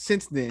championship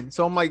since then.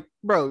 So I'm like,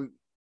 bro,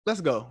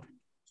 let's go.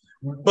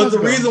 But the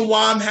reason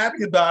why I'm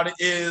happy about it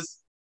is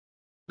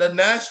the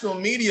national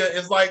media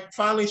is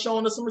finally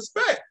showing us some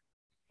respect.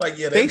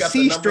 They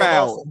see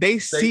Stroud, they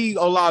see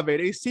Olave,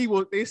 they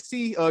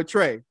see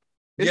Trey.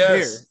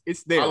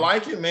 It's there. I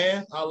like it,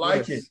 man. I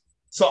like it.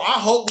 So I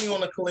hope we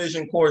on a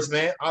collision course,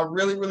 man. I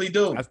really, really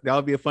do. That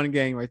would be a fun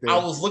game right there. I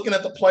was looking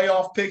at the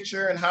playoff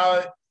picture and how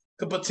it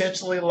could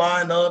potentially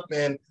line up,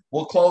 and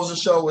we'll close the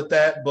show with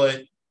that.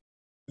 But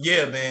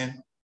yeah,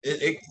 man,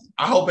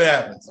 I hope it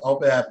happens.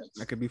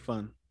 That could be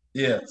fun.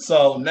 Yeah.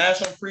 So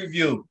national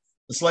preview.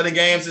 The slate of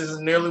games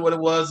isn't nearly what it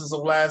was as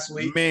of last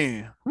week.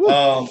 Man.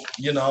 But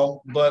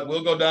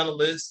we'll go down the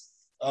list.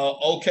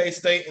 OK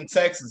State and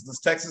Texas.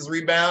 Does Texas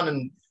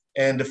rebound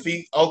and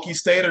defeat Okie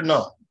State or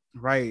no?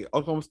 Right.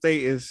 Oklahoma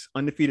State is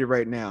undefeated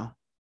right now.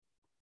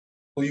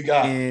 Who you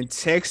got? And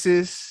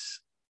Texas,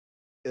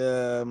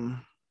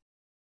 I'm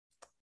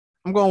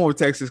going with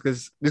Texas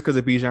just because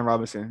of Bijan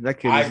Robinson. That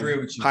kid, I agree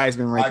with you.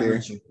 Heisman right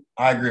there.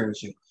 I agree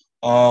with you.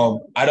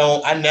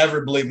 I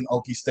never believe in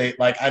Okie State.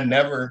 Like I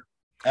never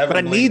ever. But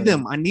I need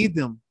them. I need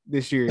them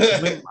this year.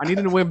 I need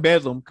them to win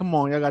Bedlam. Come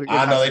on, y'all got to get.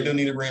 I know they do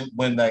need to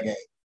win that game,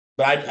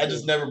 but I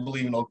just never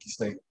believe in Okie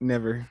State.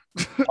 Never.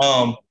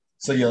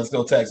 So yeah, let's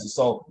go Texas.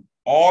 So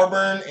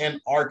Auburn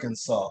and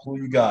Arkansas. Who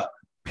you got?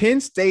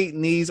 Penn State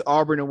needs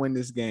Auburn to win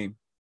this game.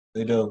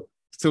 They do.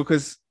 So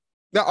because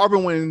that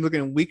Auburn win is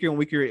looking weaker and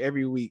weaker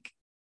every week.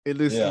 It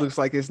looks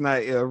like it's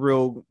not a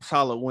real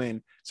solid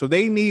win. So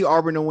they need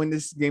Auburn to win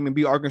this game and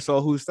beat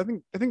Arkansas, who's I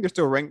think they're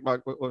still ranked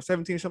like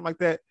 17 or something like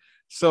that.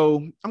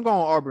 So I'm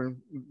going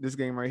Auburn this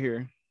game right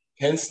here.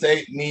 Penn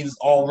State needs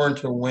Auburn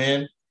to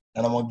win,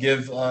 and I'm gonna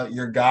give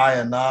your guy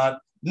a nod.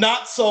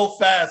 Not so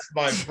fast,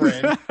 my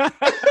friend.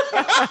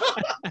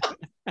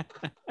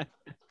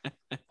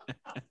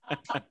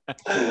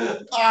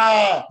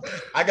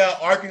 I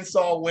got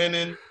Arkansas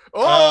winning.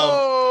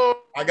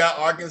 I got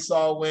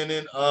Arkansas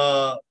winning.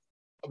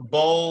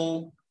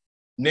 Bo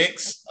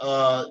Nix.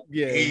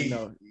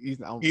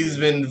 He's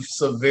been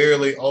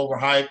severely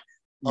overhyped.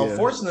 Yeah.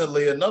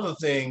 Unfortunately, another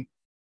thing,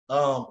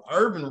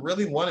 Urban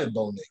really wanted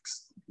Bo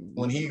Nix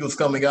when he was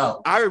coming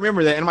out. I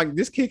remember that, and I'm like,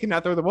 this kid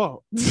cannot throw the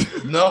ball.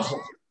 No,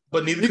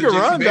 but neither could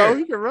JT Barrett.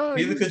 He can run.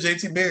 Neither could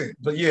JT Barrett.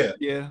 But yeah.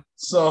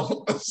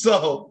 So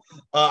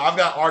I've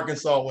got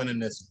Arkansas winning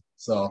this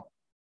one.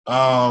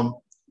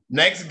 So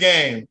next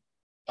game,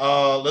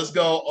 let's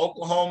go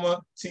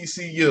Oklahoma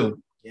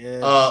TCU.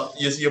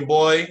 Yes, your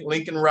boy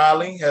Lincoln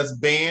Riley has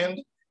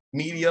banned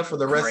media for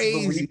the rest of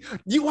the week.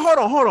 You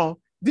hold on.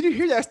 Did you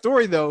hear that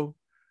story though?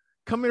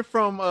 Coming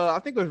from I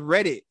think it was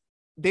Reddit.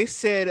 They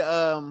said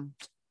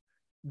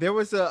there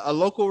was a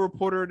local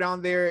reporter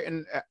down there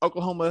in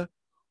Oklahoma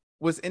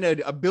was in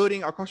a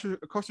building across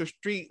the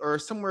street or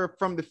somewhere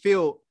from the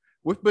field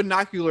with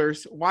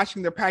binoculars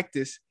watching the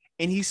practice,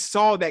 and he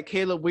saw that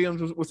Caleb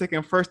Williams was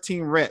taking first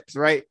team reps,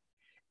 right?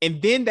 And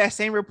then that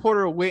same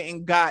reporter went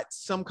and got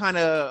some kind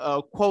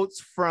of quotes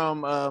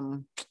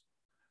from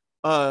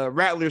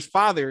Rattler's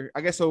father,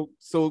 I guess.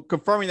 So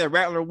confirming that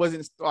Rattler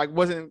wasn't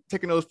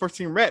taking those first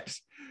team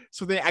reps.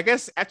 So then I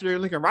guess after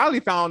Lincoln Riley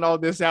found all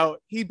this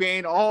out, he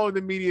banned all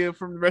the media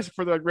from the rest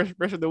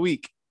of the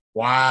week.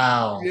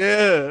 Wow.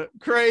 Yeah,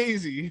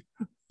 crazy.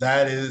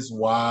 That is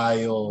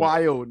wild.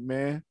 Wild,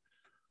 man.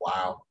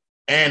 Wow.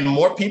 And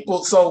more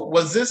people. So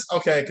was this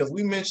okay? Because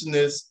we mentioned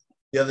this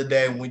the other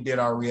day when we did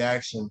our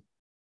reaction.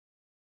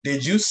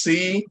 Did you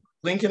see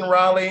Lincoln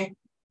Riley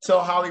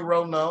tell Holly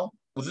Rowe no?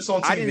 Was this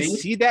on TV? I didn't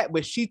see that,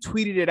 but she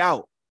tweeted it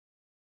out.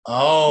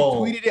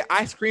 Oh, she tweeted it.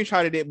 I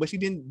screenshotted it, but she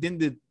didn't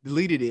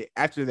deleted it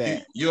after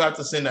that. You have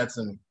to send that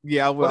to me.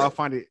 Yeah, I will. I'll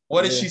find it.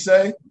 What did she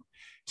say?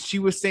 She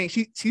was saying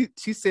she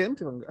said. I'm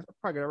probably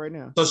got it right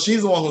now. So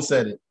she's the one who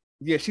said it.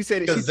 Yeah, she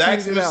said it. Because Zach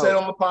Smith said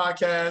on the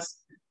podcast.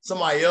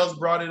 Somebody else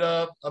brought it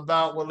up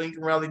about what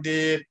Lincoln Riley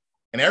did,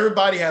 and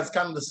everybody has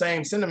kind of the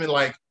same sentiment.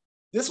 Like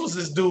this was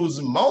this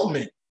dude's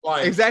moment.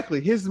 Like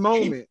exactly his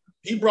moment.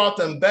 He brought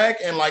them back,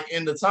 and like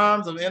in the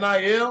times of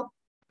NIL,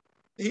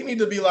 he need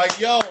to be like,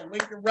 "Yo,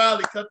 Lincoln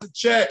Riley, cut the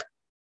check.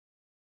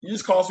 You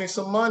just cost me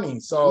some money."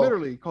 So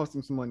literally cost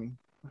him some money.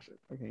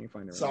 I can't even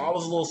find it. So I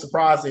was a little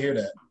surprised to hear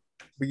that.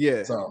 But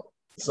yeah.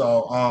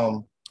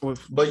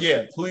 But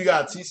yeah, who you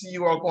got?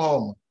 TCU or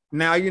Oklahoma?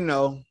 Now you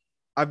know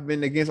I've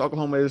been against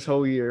Oklahoma this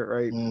whole year,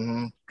 right?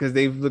 Because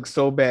they've looked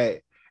so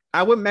bad.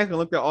 I went back and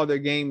looked at all their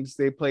games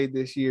they played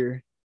this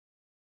year.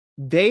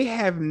 They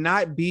have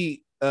not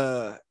beat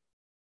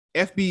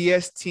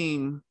FBS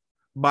team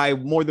by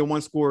more than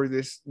one score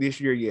this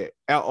year yet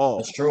at all.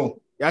 That's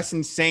true. That's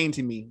insane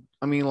to me.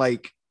 I mean,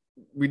 like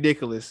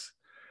ridiculous.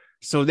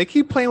 So they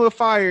keep playing with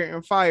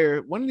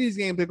fire. One of these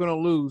games they're gonna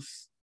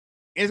lose.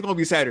 And it's gonna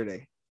be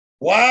Saturday.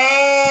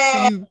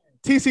 Wow.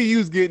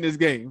 TCU's getting this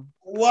game.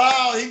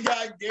 Wow, he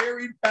got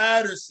Gary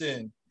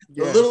Patterson,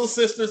 the Little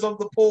Sisters of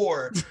the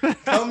Poor,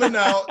 coming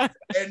out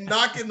and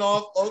knocking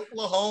off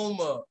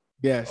Oklahoma.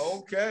 Yes.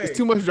 Okay. It's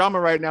too much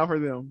drama right now for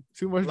them.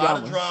 Too much drama. A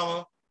lot of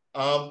drama.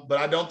 But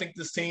I don't think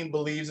this team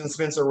believes in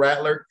Spencer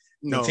Rattler.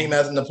 No. The team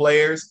has in the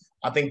players.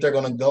 I think they're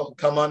going to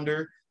come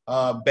under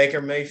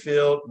Baker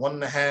Mayfield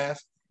 1.5,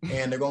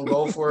 and they're going to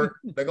go for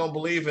they're going to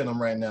believe in him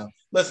right now.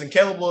 Listen,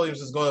 Caleb Williams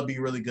is going to be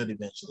really good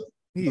eventually.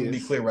 Let me be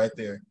clear right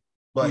there.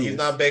 But he's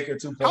not Baker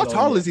 2.0. How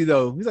tall is he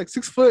though? He's like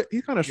 6 foot.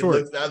 He's kind of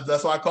short.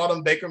 That's why I called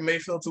him Baker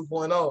Mayfield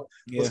 2.0.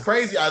 It's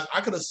crazy. I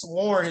could have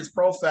sworn his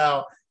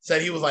profile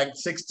said he was like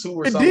 6'2"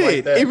 or something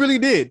like that. It really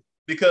did.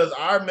 Because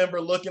I remember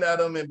looking at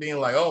him and being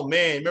like, oh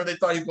man, remember they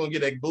thought he was going to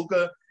get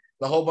Egbuka,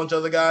 a whole bunch of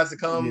other guys to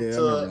come to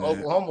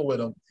Oklahoma with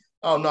him.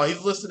 Oh no,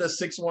 he's listed as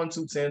 6'1",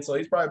 210, so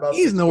he's probably about.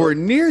 He's nowhere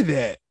near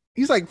that.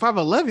 He's like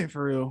 5'11"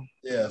 for real.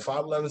 Yeah,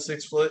 5'11",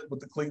 6 foot with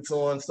the cleats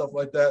on, stuff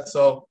like that.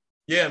 So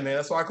yeah, man,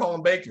 that's why I call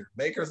him Baker.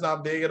 Baker's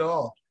not big at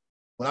all.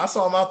 When I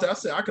saw him out there, I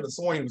said I could have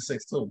sworn he was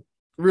 6'2".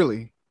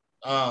 Really?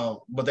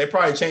 But they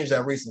probably changed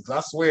that recently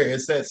because I swear it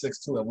said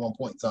 6'2" at one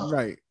point in time.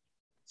 Right.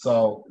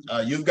 So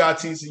you've got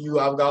TCU,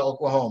 I've got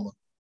Oklahoma.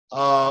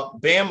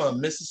 Bama,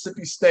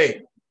 Mississippi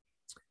State.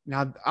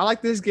 Now I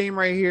like this game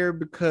right here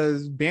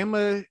because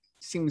Bama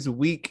seems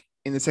weak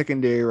in the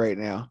secondary right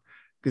now.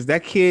 Because the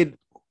kid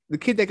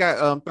that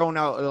got thrown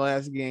out in the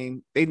last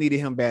game, they needed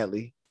him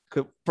badly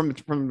from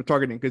the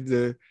targeting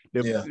because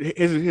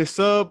his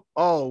sub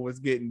was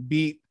getting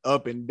beat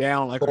up and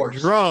down like a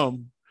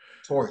drum.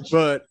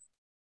 But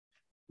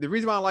the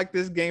reason why I like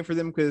this game for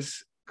them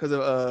because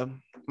of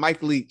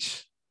Mike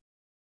Leach.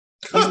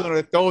 He's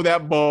gonna throw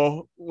that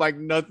ball like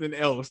nothing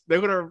else.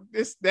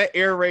 That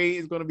air raid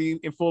is gonna be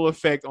in full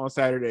effect on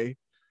Saturday,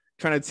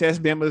 trying to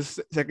test Bama's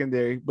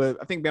secondary. But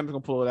I think Bama's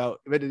gonna pull it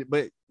out. But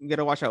you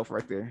gotta watch out for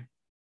right there.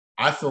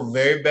 I feel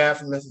very bad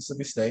for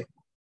Mississippi State.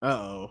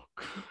 I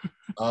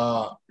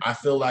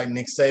feel like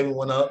Nick Saban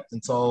went up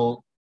and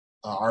told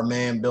our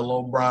man Bill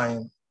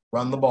O'Brien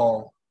run the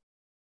ball,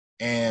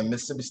 and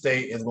Mississippi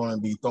State is going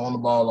to be throwing the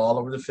ball all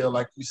over the field,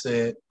 like you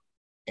said.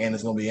 And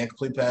it's going to be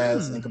incomplete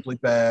pass,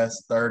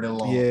 3rd and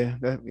long.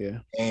 Yeah.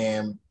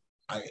 And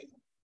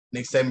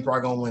Nick Saban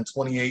probably going to win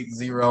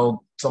 28-0,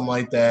 something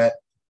like that,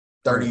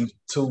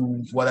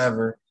 32,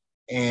 whatever.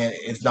 And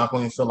it's not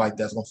going to feel like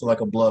that. It's going to feel like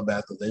a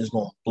bloodbath because they're just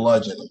going to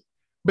bludgeon them.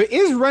 But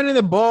is running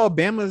the ball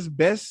Bama's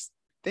best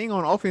thing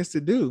on offense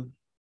to do?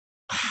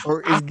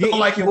 Or is I feel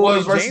like it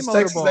was versus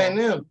Texas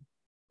A&M.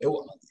 It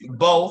was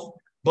both,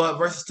 but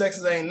versus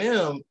Texas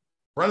A&M,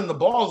 running the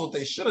ball is what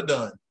they should have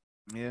done.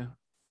 Yeah.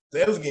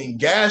 They was getting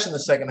gashed in the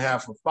second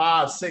half for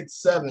 5, 6,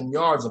 7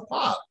 yards a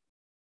pop.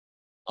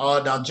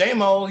 Now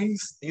J-Mo,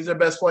 he's their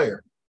best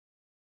player.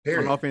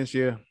 Period. On offense,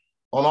 yeah.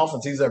 On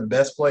offense, he's their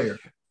best player.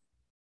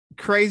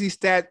 Crazy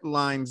stat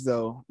lines,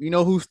 though. You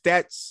know who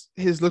stats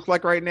his look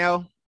like right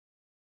now?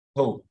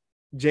 Who?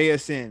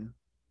 JSN.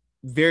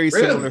 Very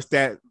similar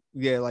stat.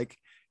 Yeah, like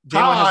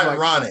J-Mo how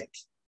ironic.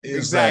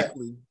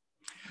 Exactly.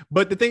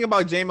 But the thing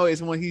about J-Mo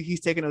is when he's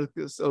taking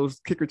those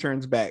kick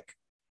returns back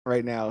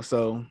right now.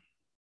 So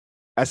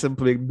that's a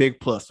big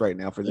plus right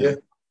now for them. Yeah.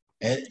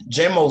 And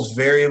J-Mo's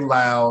very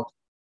loud.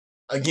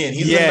 Again,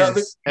 he's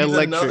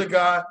another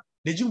guy.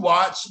 Did you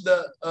watch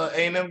the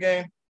A&M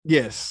game?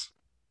 Yes.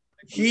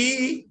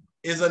 He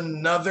is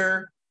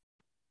another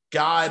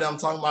guy that I'm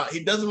talking about.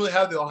 He doesn't really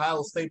have the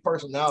Ohio State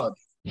personality.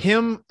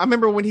 I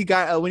remember when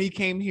he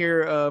came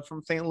here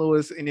from St.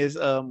 Louis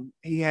and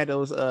he had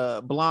those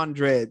blonde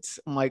dreads.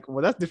 I'm like,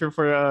 well, that's different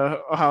for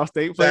Ohio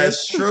State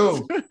players. That's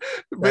true.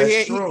 But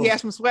he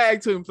had some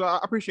swag to him, so I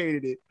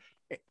appreciated it.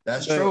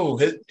 That's true.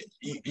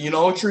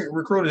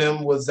 Recruited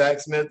him was Zach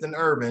Smith and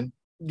Urban.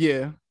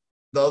 Yeah.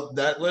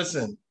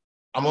 Listen,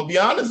 I'm gonna be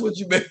honest with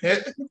you, man.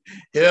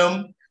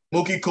 Him,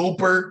 Mookie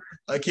Cooper,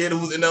 a kid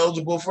who's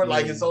ineligible for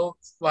right.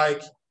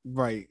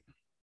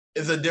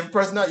 It's a different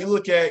personality. You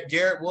look at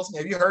Garrett Wilson.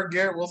 Have you heard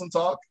Garrett Wilson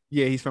talk?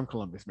 Yeah, he's from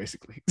Columbus,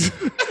 basically.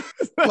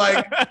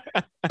 like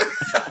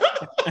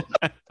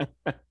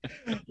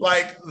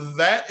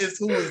that is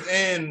who is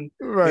in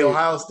the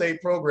Ohio State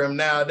program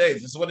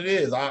nowadays. It's what it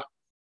is.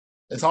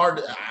 It's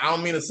hard. I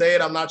don't mean to say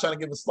it. I'm not trying to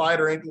give a slide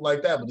or anything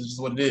like that, but it's just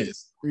what it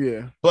is.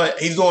 Yeah. But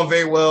he's doing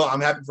very well.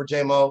 I'm happy for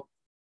J-Mo.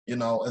 You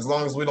know, as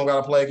long as we don't got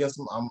to play against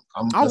him, I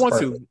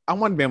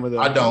want Bama though.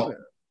 I don't.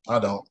 I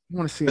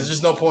want to see. There's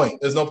just no point.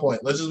 There's no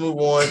point. Let's just move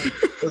on.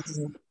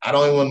 I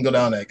don't even want to go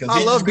down that because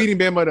I love beating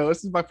Bama though.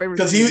 This is my favorite.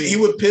 Because he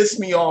would piss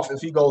me off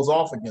if he goes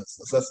off against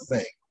us. That's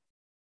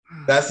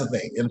the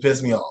thing. It'll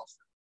piss me off.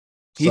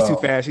 He's too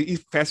fast.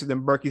 He's faster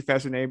than Burke. He's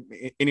faster than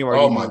anywhere.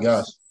 Oh my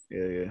gosh.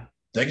 Yeah.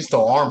 They can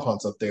throw arm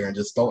punts up there and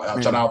just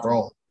try to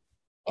outthrow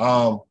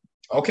him.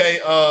 Okay.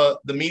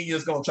 The media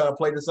is going to try to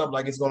play this up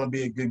like it's going to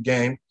be a good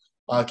game.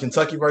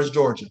 Kentucky versus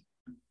Georgia.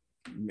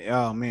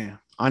 Oh man,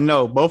 I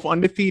know both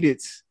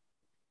undefeated.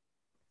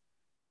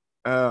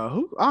 I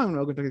don't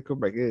know who Kentucky's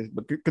quarterback is,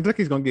 but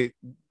Kentucky's going to get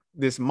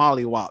this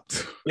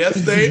molly-whopped. Yes,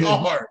 they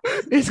are.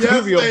 It's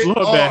going to be a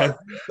bloodbath.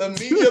 The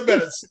media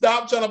better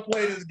stop trying to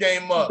play this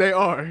game up. They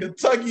are.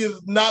 Kentucky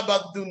is not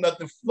about to do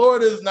nothing.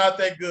 Florida is not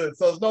that good,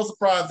 so it's no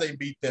surprise they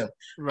beat them.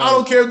 Right. I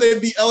don't care if they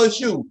beat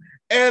LSU.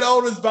 Ed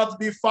Oden's about to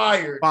be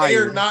fired. They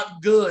are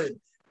not good.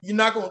 You're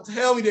not going to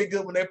tell me they're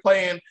good when they're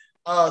playing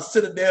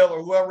Citadel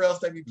or whoever else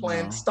they be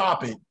playing. No.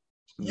 Stop it.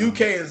 No.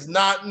 UK is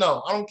not.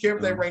 No, I don't care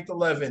if they ranked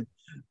 11.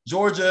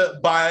 Georgia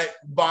by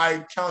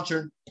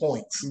counter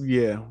points.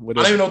 Yeah, I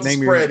don't even know what the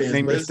spread is.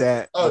 Name your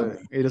stat.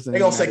 They're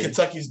gonna say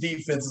Kentucky's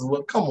defense is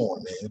what? Come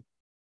on, man.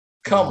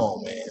 Come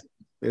on, man.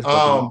 It's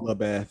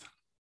bloodbath.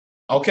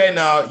 Okay,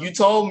 now you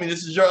told me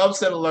this is your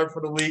upset alert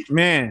for the week,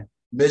 man.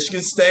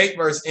 Michigan State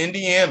versus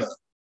Indiana.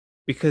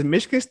 Because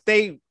Michigan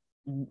State,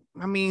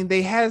 I mean,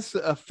 they had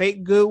a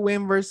fake good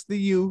win versus the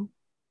U.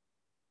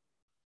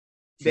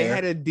 They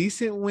had a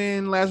decent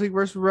win last week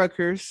versus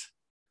Rutgers,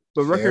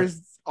 but Rutgers'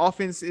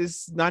 offense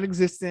is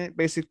non-existent,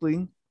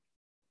 basically.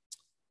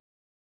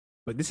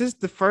 But this is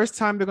the first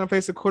time they're gonna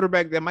face a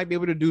quarterback that might be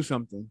able to do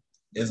something.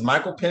 Is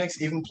Michael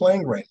Penix even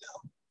playing right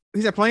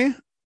He's not playing?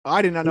 Oh,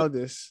 I did not know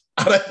this.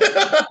 now?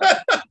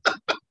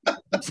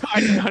 I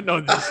did not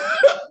know this.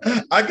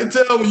 I can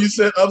tell when you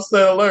said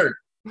upset alert.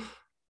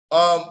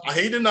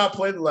 He did not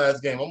play the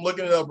last game. I'm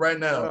looking it up right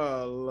now.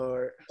 Oh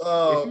Lord!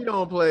 If he Uh,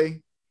 don't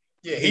play,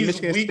 yeah, he's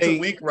Michigan week State-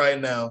 to week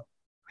right now.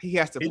 he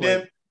has to He play.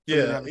 didn't. He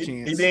doesn't Yeah, have a he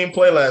chance. didn't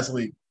play last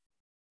week.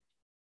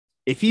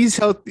 If he's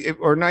healthy,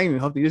 or not even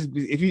healthy,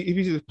 if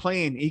he's just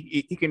playing,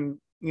 he can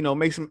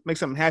make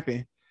something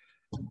happen.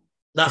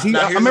 Now, I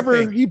here's the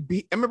remember thing.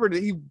 I remember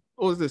that he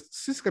what was this.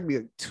 This is gonna be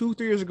like 2-3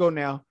 years ago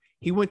now.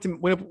 He went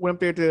up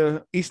there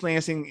to East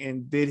Lansing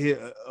and did his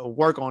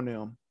work on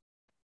them.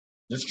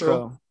 That's true.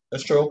 So,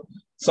 That's true.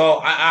 So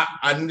I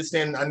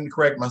understand. I need to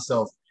correct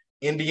myself.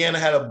 Indiana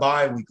had a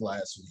bye week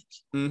last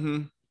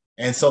week,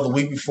 and so the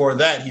week before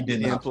that he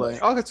did not play.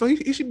 Okay, so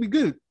he should be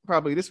good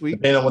probably this week.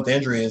 Depending on what the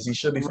injury is, he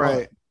should be fine.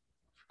 Right.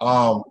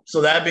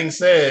 So that being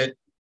said,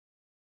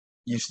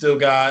 you still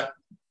got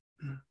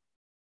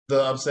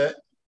the upset.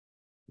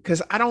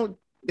 Because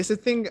it's a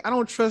thing. I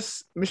don't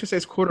trust Michigan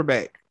State's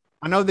quarterback.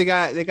 I know they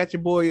got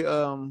your boy.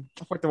 I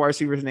forgot the wide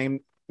receiver's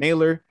name,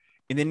 Naylor,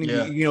 and then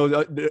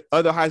the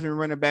other Heisman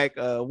running back,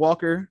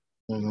 Walker,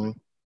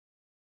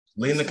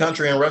 leading the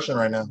country in rushing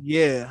right now.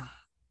 Yeah,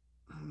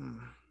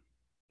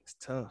 it's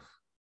tough.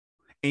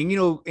 And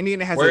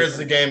Indiana has. Where is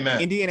the game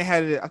at? Indiana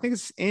had it. I think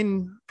it's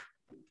in.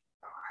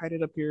 I had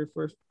it up here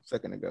for a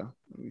second ago.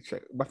 Let me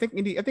check. But I think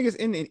it's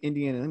in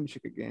Indiana. Let me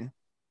check again.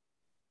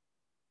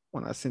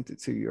 When I sent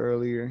it to you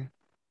earlier.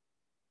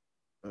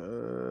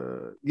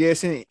 Yeah,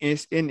 it's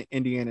in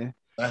Indiana.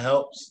 That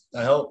helps.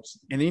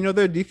 And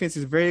their defense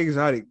is very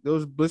exotic.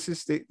 Those blitz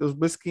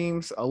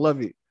schemes, I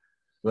love it.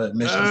 But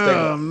Michigan State.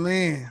 Oh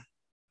man.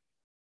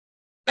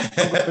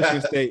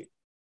 Michigan State.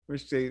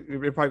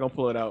 They're probably gonna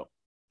pull it out.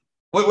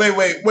 Wait.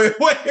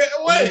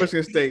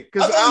 Michigan State.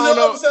 Because I don't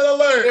know. Upset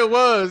alert. It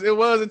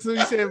was until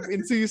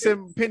you said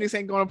Penix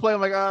ain't gonna play.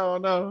 I'm like, I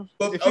don't know.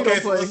 But, so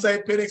let's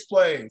say Penix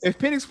plays. If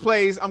Penix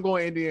plays, I'm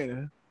going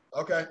Indiana.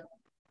 Okay.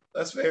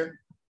 That's fair.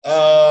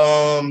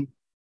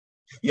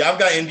 Yeah, I've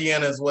got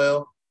Indiana as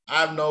well.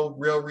 I have no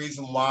real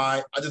reason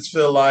why. I just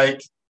feel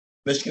like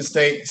Michigan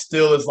State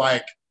still is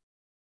like,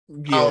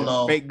 I don't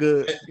know, fake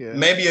good. Yeah.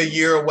 Maybe a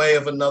year away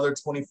of another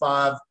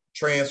 25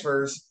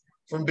 transfers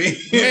from being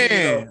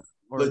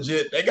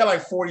legit. They got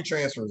like 40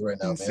 transfers right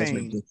now, insane. Man. It's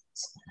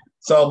ridiculous.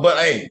 So, but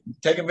hey,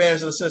 take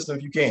advantage of the system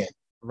if you can.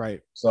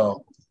 Right.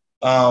 So,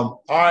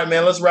 all right,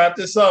 man, let's wrap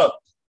this up.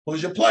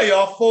 Who's your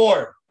playoff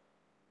for?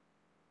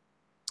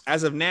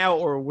 As of now,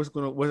 or what is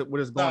going to be? No,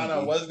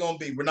 what it's going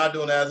to be. We're not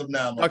doing it as of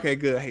now. No. Okay,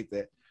 good. I hate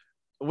that.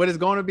 What it's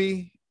going to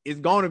be is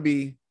going to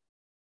be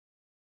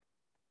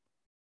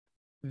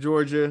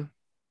Georgia.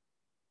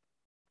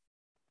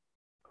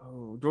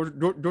 Oh,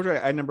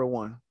 Georgia at number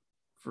 1.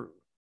 For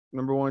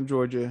number 1,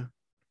 Georgia.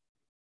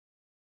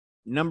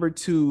 Number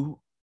 2,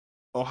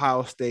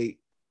 Ohio State.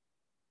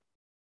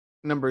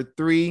 Number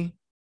 3,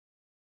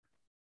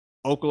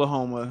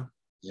 Oklahoma.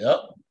 Yep.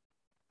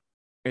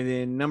 And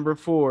then number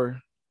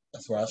 4.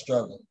 That's where I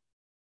struggle.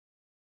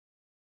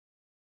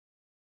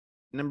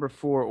 Number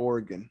 4,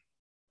 Oregon.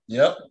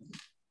 Yep.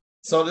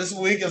 So this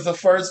week is the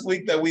first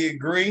week that we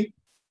agree.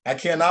 I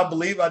cannot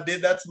believe I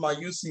did that to my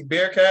UC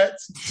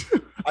Bearcats.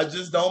 I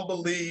just don't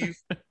believe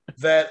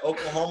that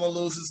Oklahoma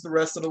loses the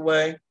rest of the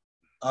way,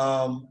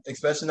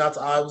 especially not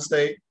to Iowa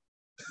State.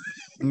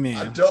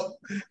 Man, I don't.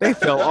 They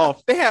fell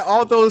off. They had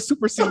all those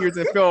super seniors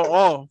that fell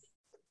off.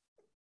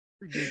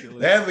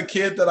 Ridiculous. They have a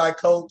kid that I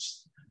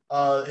coached.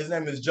 His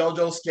name is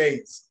JoJo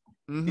Skates.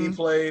 He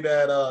played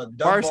at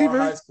Dunbar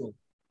High School.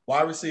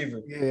 Wide receiver.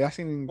 Yeah, I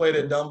seen him. Played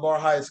at Dunbar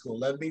High School.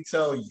 Let me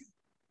tell you,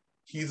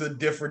 he's a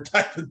different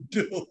type of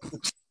dude.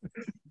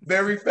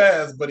 Very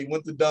fast, but he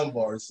went to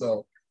Dunbar.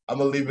 So I'm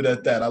gonna leave it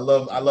at that. I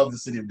love the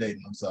city of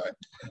Dayton. I'm sorry.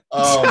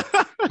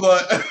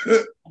 But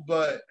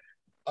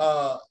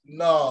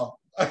no.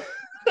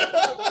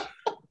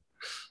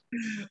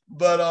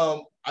 But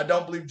I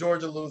don't believe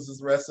Georgia loses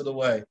the rest of the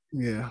way.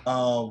 Yeah.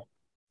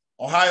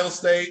 Ohio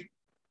State,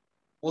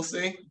 we'll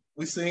see.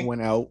 We see.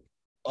 Went out.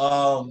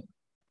 We'll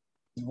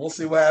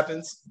see what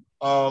happens.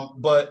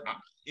 But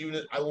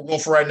even I will go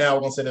for right now.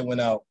 We're gonna say they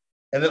went out,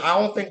 and then I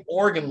don't think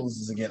Oregon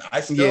loses again.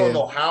 I still don't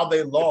know how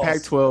they lost.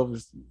 Pac-12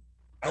 is.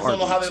 I still don't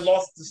know how they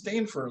lost to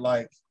Stanford.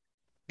 Like,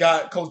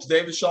 got Coach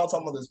David Shaw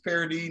talking about this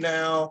parody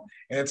now,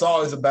 and it's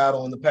always a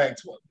battle in the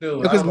Pac-12.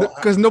 Dude,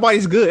 because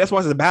nobody's good. That's why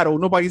it's a battle.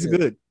 Nobody's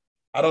good.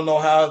 I don't know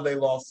how they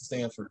lost to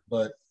Stanford,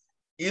 but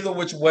either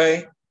which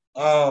way,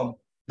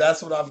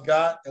 that's what I've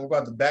got, and we're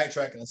about to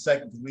backtrack in a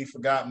second because we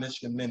forgot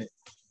Michigan Minute.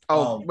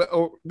 But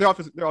they're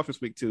off this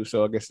week too,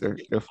 so I guess they're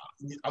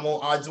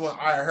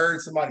I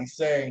heard somebody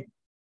say,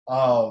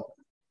 they're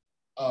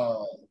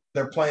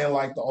playing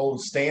like the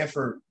old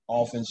Stanford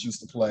offense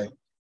used to play,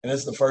 and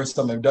it's the first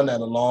time they've done that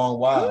in a long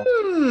while.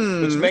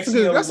 Which makes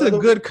that's a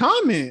good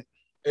comment.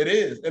 It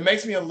is. It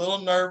makes me a little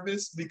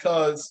nervous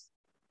because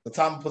the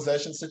time of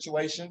possession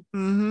situation,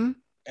 and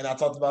I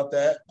talked about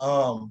that.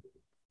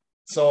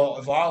 So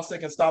if Ohio State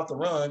can stop the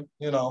run,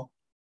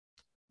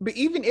 But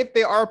even if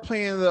they are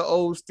playing the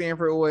old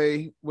Stanford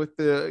way with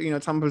the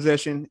time of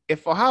possession,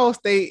 if Ohio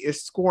State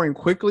is scoring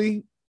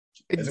quickly,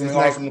 it's gonna be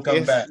hard for them to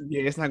come back.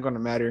 Yeah, it's not going to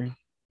matter.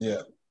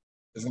 Yeah,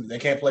 they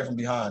can't play from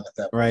behind at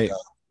that point. Right.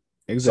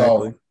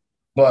 Exactly. So,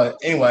 but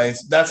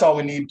anyways, that's all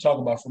we need to talk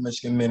about for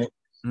Michigan Minute.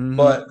 Mhm.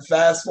 But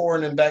fast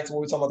forward and back to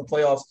what we talking about the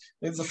playoffs.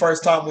 This is the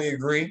first time we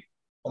agree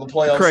on the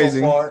playoffs Crazy.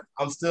 so far.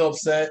 I'm still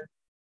upset.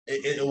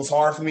 It was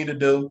hard for me to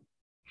do,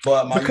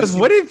 but because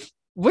what if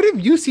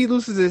UC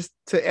loses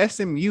to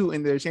SMU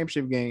in their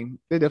championship game?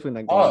 They're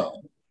definitely not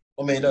going.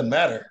 I mean, it doesn't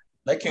matter.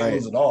 They can't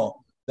lose at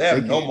all. They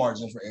have no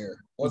margin for error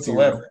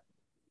whatsoever.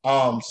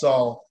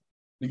 So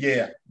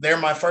yeah, they're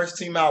my first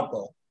team out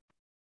though.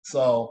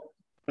 So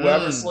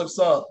whoever slips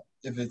up,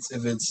 if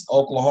it's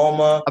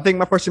Oklahoma, I think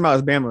my first team out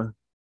is Bama.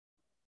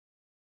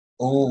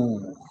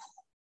 Ooh,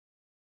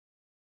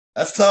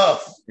 that's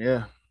tough.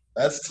 Yeah,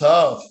 that's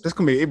tough. It's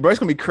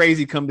gonna be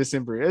crazy come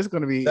December. It's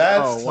gonna be.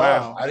 That's tough.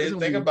 Wow. I didn't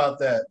think about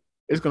that.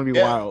 It's gonna be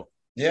wild.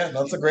 Yeah,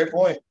 that's a great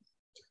point.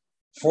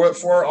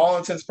 For all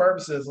intents and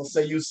purposes, let's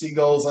say UC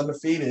goes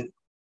undefeated,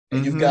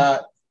 and you've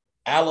got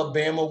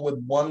Alabama with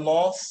 1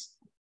 loss,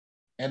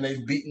 and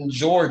they've beaten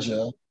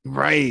Georgia.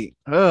 Right.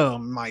 Oh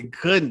my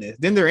goodness.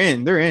 Then they're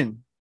in. They're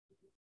in.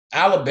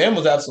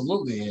 Alabama's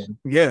absolutely in.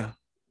 Yeah.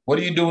 What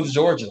do you do with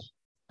Georgia?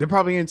 They're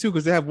probably in too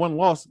because they have 1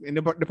 loss, and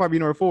they're probably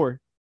number 4.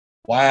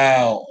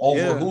 Wow.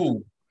 Over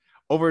who?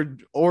 Over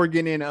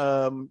Oregon and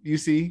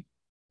UC.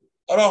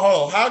 Hold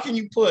on. How can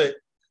you put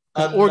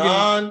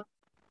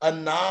a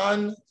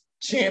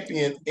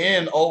non-champion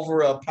in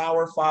over a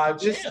Power 5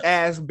 champ? Just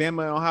ask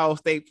Bama and Ohio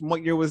State from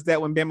what year was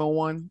that when Bama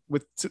won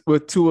with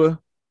Tua?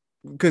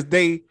 Because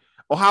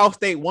Ohio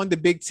State won the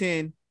Big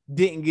Ten,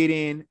 didn't get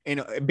in,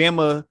 and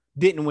Bama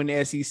didn't win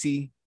the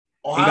SEC.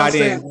 Ohio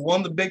State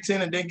won the Big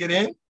Ten and didn't get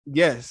in?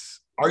 Yes.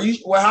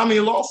 How many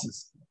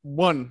losses?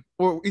 1.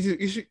 Or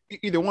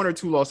either 1 or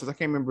 2 losses. I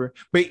can't remember.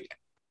 But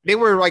they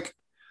were like,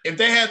 if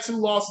they had 2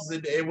 losses,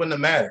 it wouldn't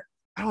have mattered.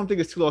 I don't think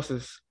it's 2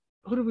 losses.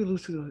 Who did we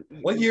lose to?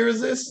 What year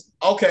is this?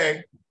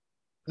 Okay.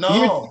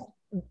 No.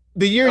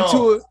 The year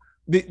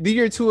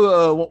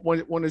Tua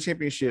won the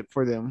championship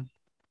for them.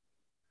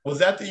 Was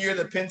that the year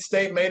that Penn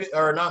State made it,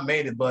 or not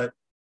made it, but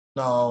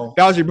no?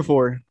 That was the year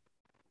before.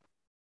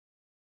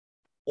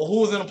 Well,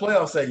 who was in the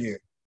playoffs that year?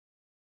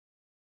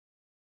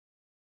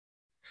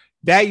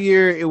 That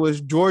year it was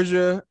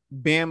Georgia,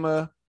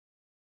 Bama,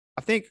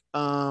 I think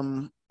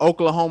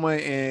Oklahoma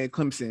and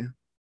Clemson.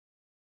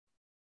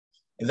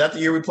 Is that the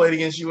year we played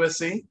against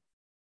USC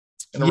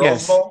in the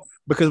Rose Bowl?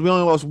 Because we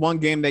only lost 1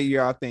 game that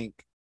year, I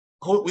think.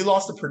 We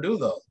lost to Purdue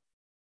though.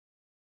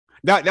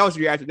 That was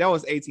the year after. That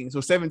was 18.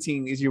 So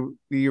 17 is the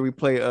year we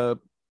play.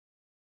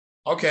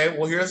 Okay,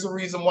 well here's the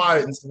reason why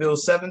it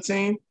was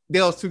 17.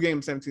 They lost 2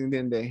 games 17,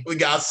 didn't they? We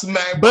got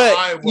smacked but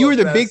by Iowa. You were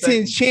the Big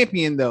Ten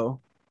champion though.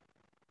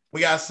 We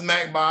got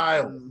smacked by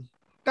Iowa.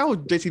 That was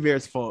JT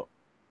Barrett's fault.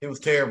 It was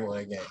terrible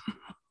that game.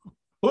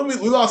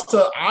 We lost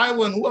to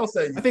Iowa and who else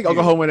that year? I think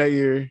Oklahoma that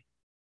year.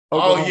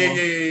 Oklahoma. Oh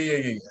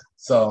yeah.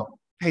 So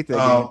hate that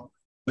game.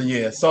 But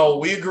yeah, so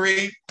we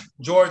agree.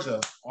 Georgia,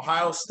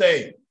 Ohio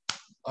State,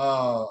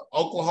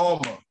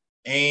 Oklahoma,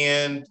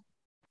 and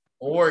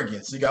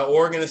Oregon. So you got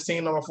Oregon as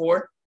team number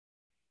 4.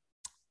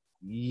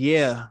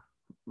 Yeah,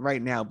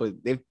 right now,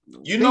 but they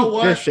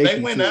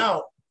went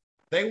out.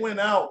 They went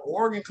out.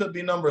 Oregon could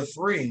be number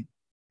 3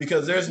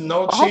 because there's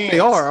no chance. I hope they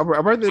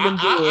are.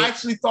 I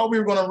actually thought we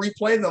were going to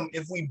replay them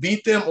if we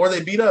beat them or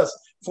they beat us.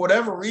 For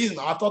whatever reason,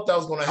 I thought that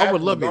was going to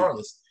happen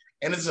regardless.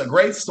 And it's a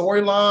great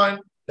storyline.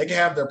 They can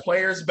have their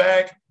players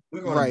back. We're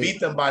going to beat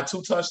them by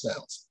 2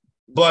 touchdowns.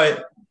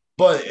 But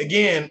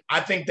again, I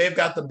think they've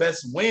got the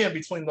best win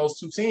between those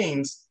 2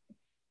 teams.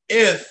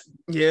 If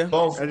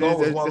both goes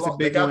 1 loss,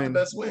 they got the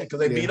best win because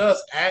they beat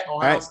us at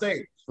Ohio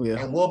State. Yeah.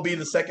 And we'll be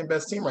the second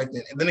best team right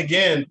then. And then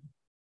again,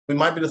 we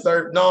might be the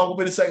third. No, we'll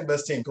be the second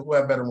best team because we'll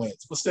have better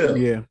wins. But still.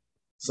 Yeah.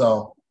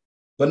 So,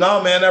 but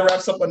no, man, that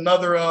wraps up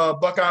another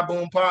Buckeye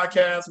Boom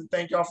podcast. We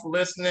thank y'all for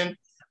listening.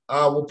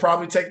 We'll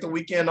probably take the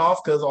weekend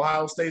off because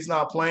Ohio State's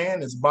not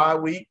playing. It's bye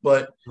week,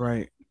 but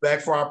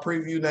back for our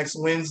preview next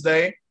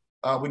Wednesday.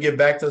 We get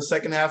back to the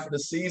second half of the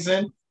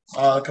season,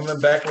 coming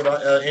back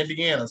with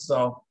Indiana.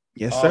 So,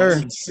 yes,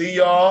 sir. See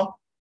y'all.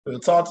 We'll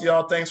talk to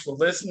y'all. Thanks for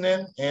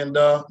listening. And,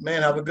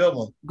 man, have a good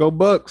one. Go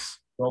Bucks.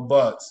 Go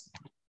Bucks.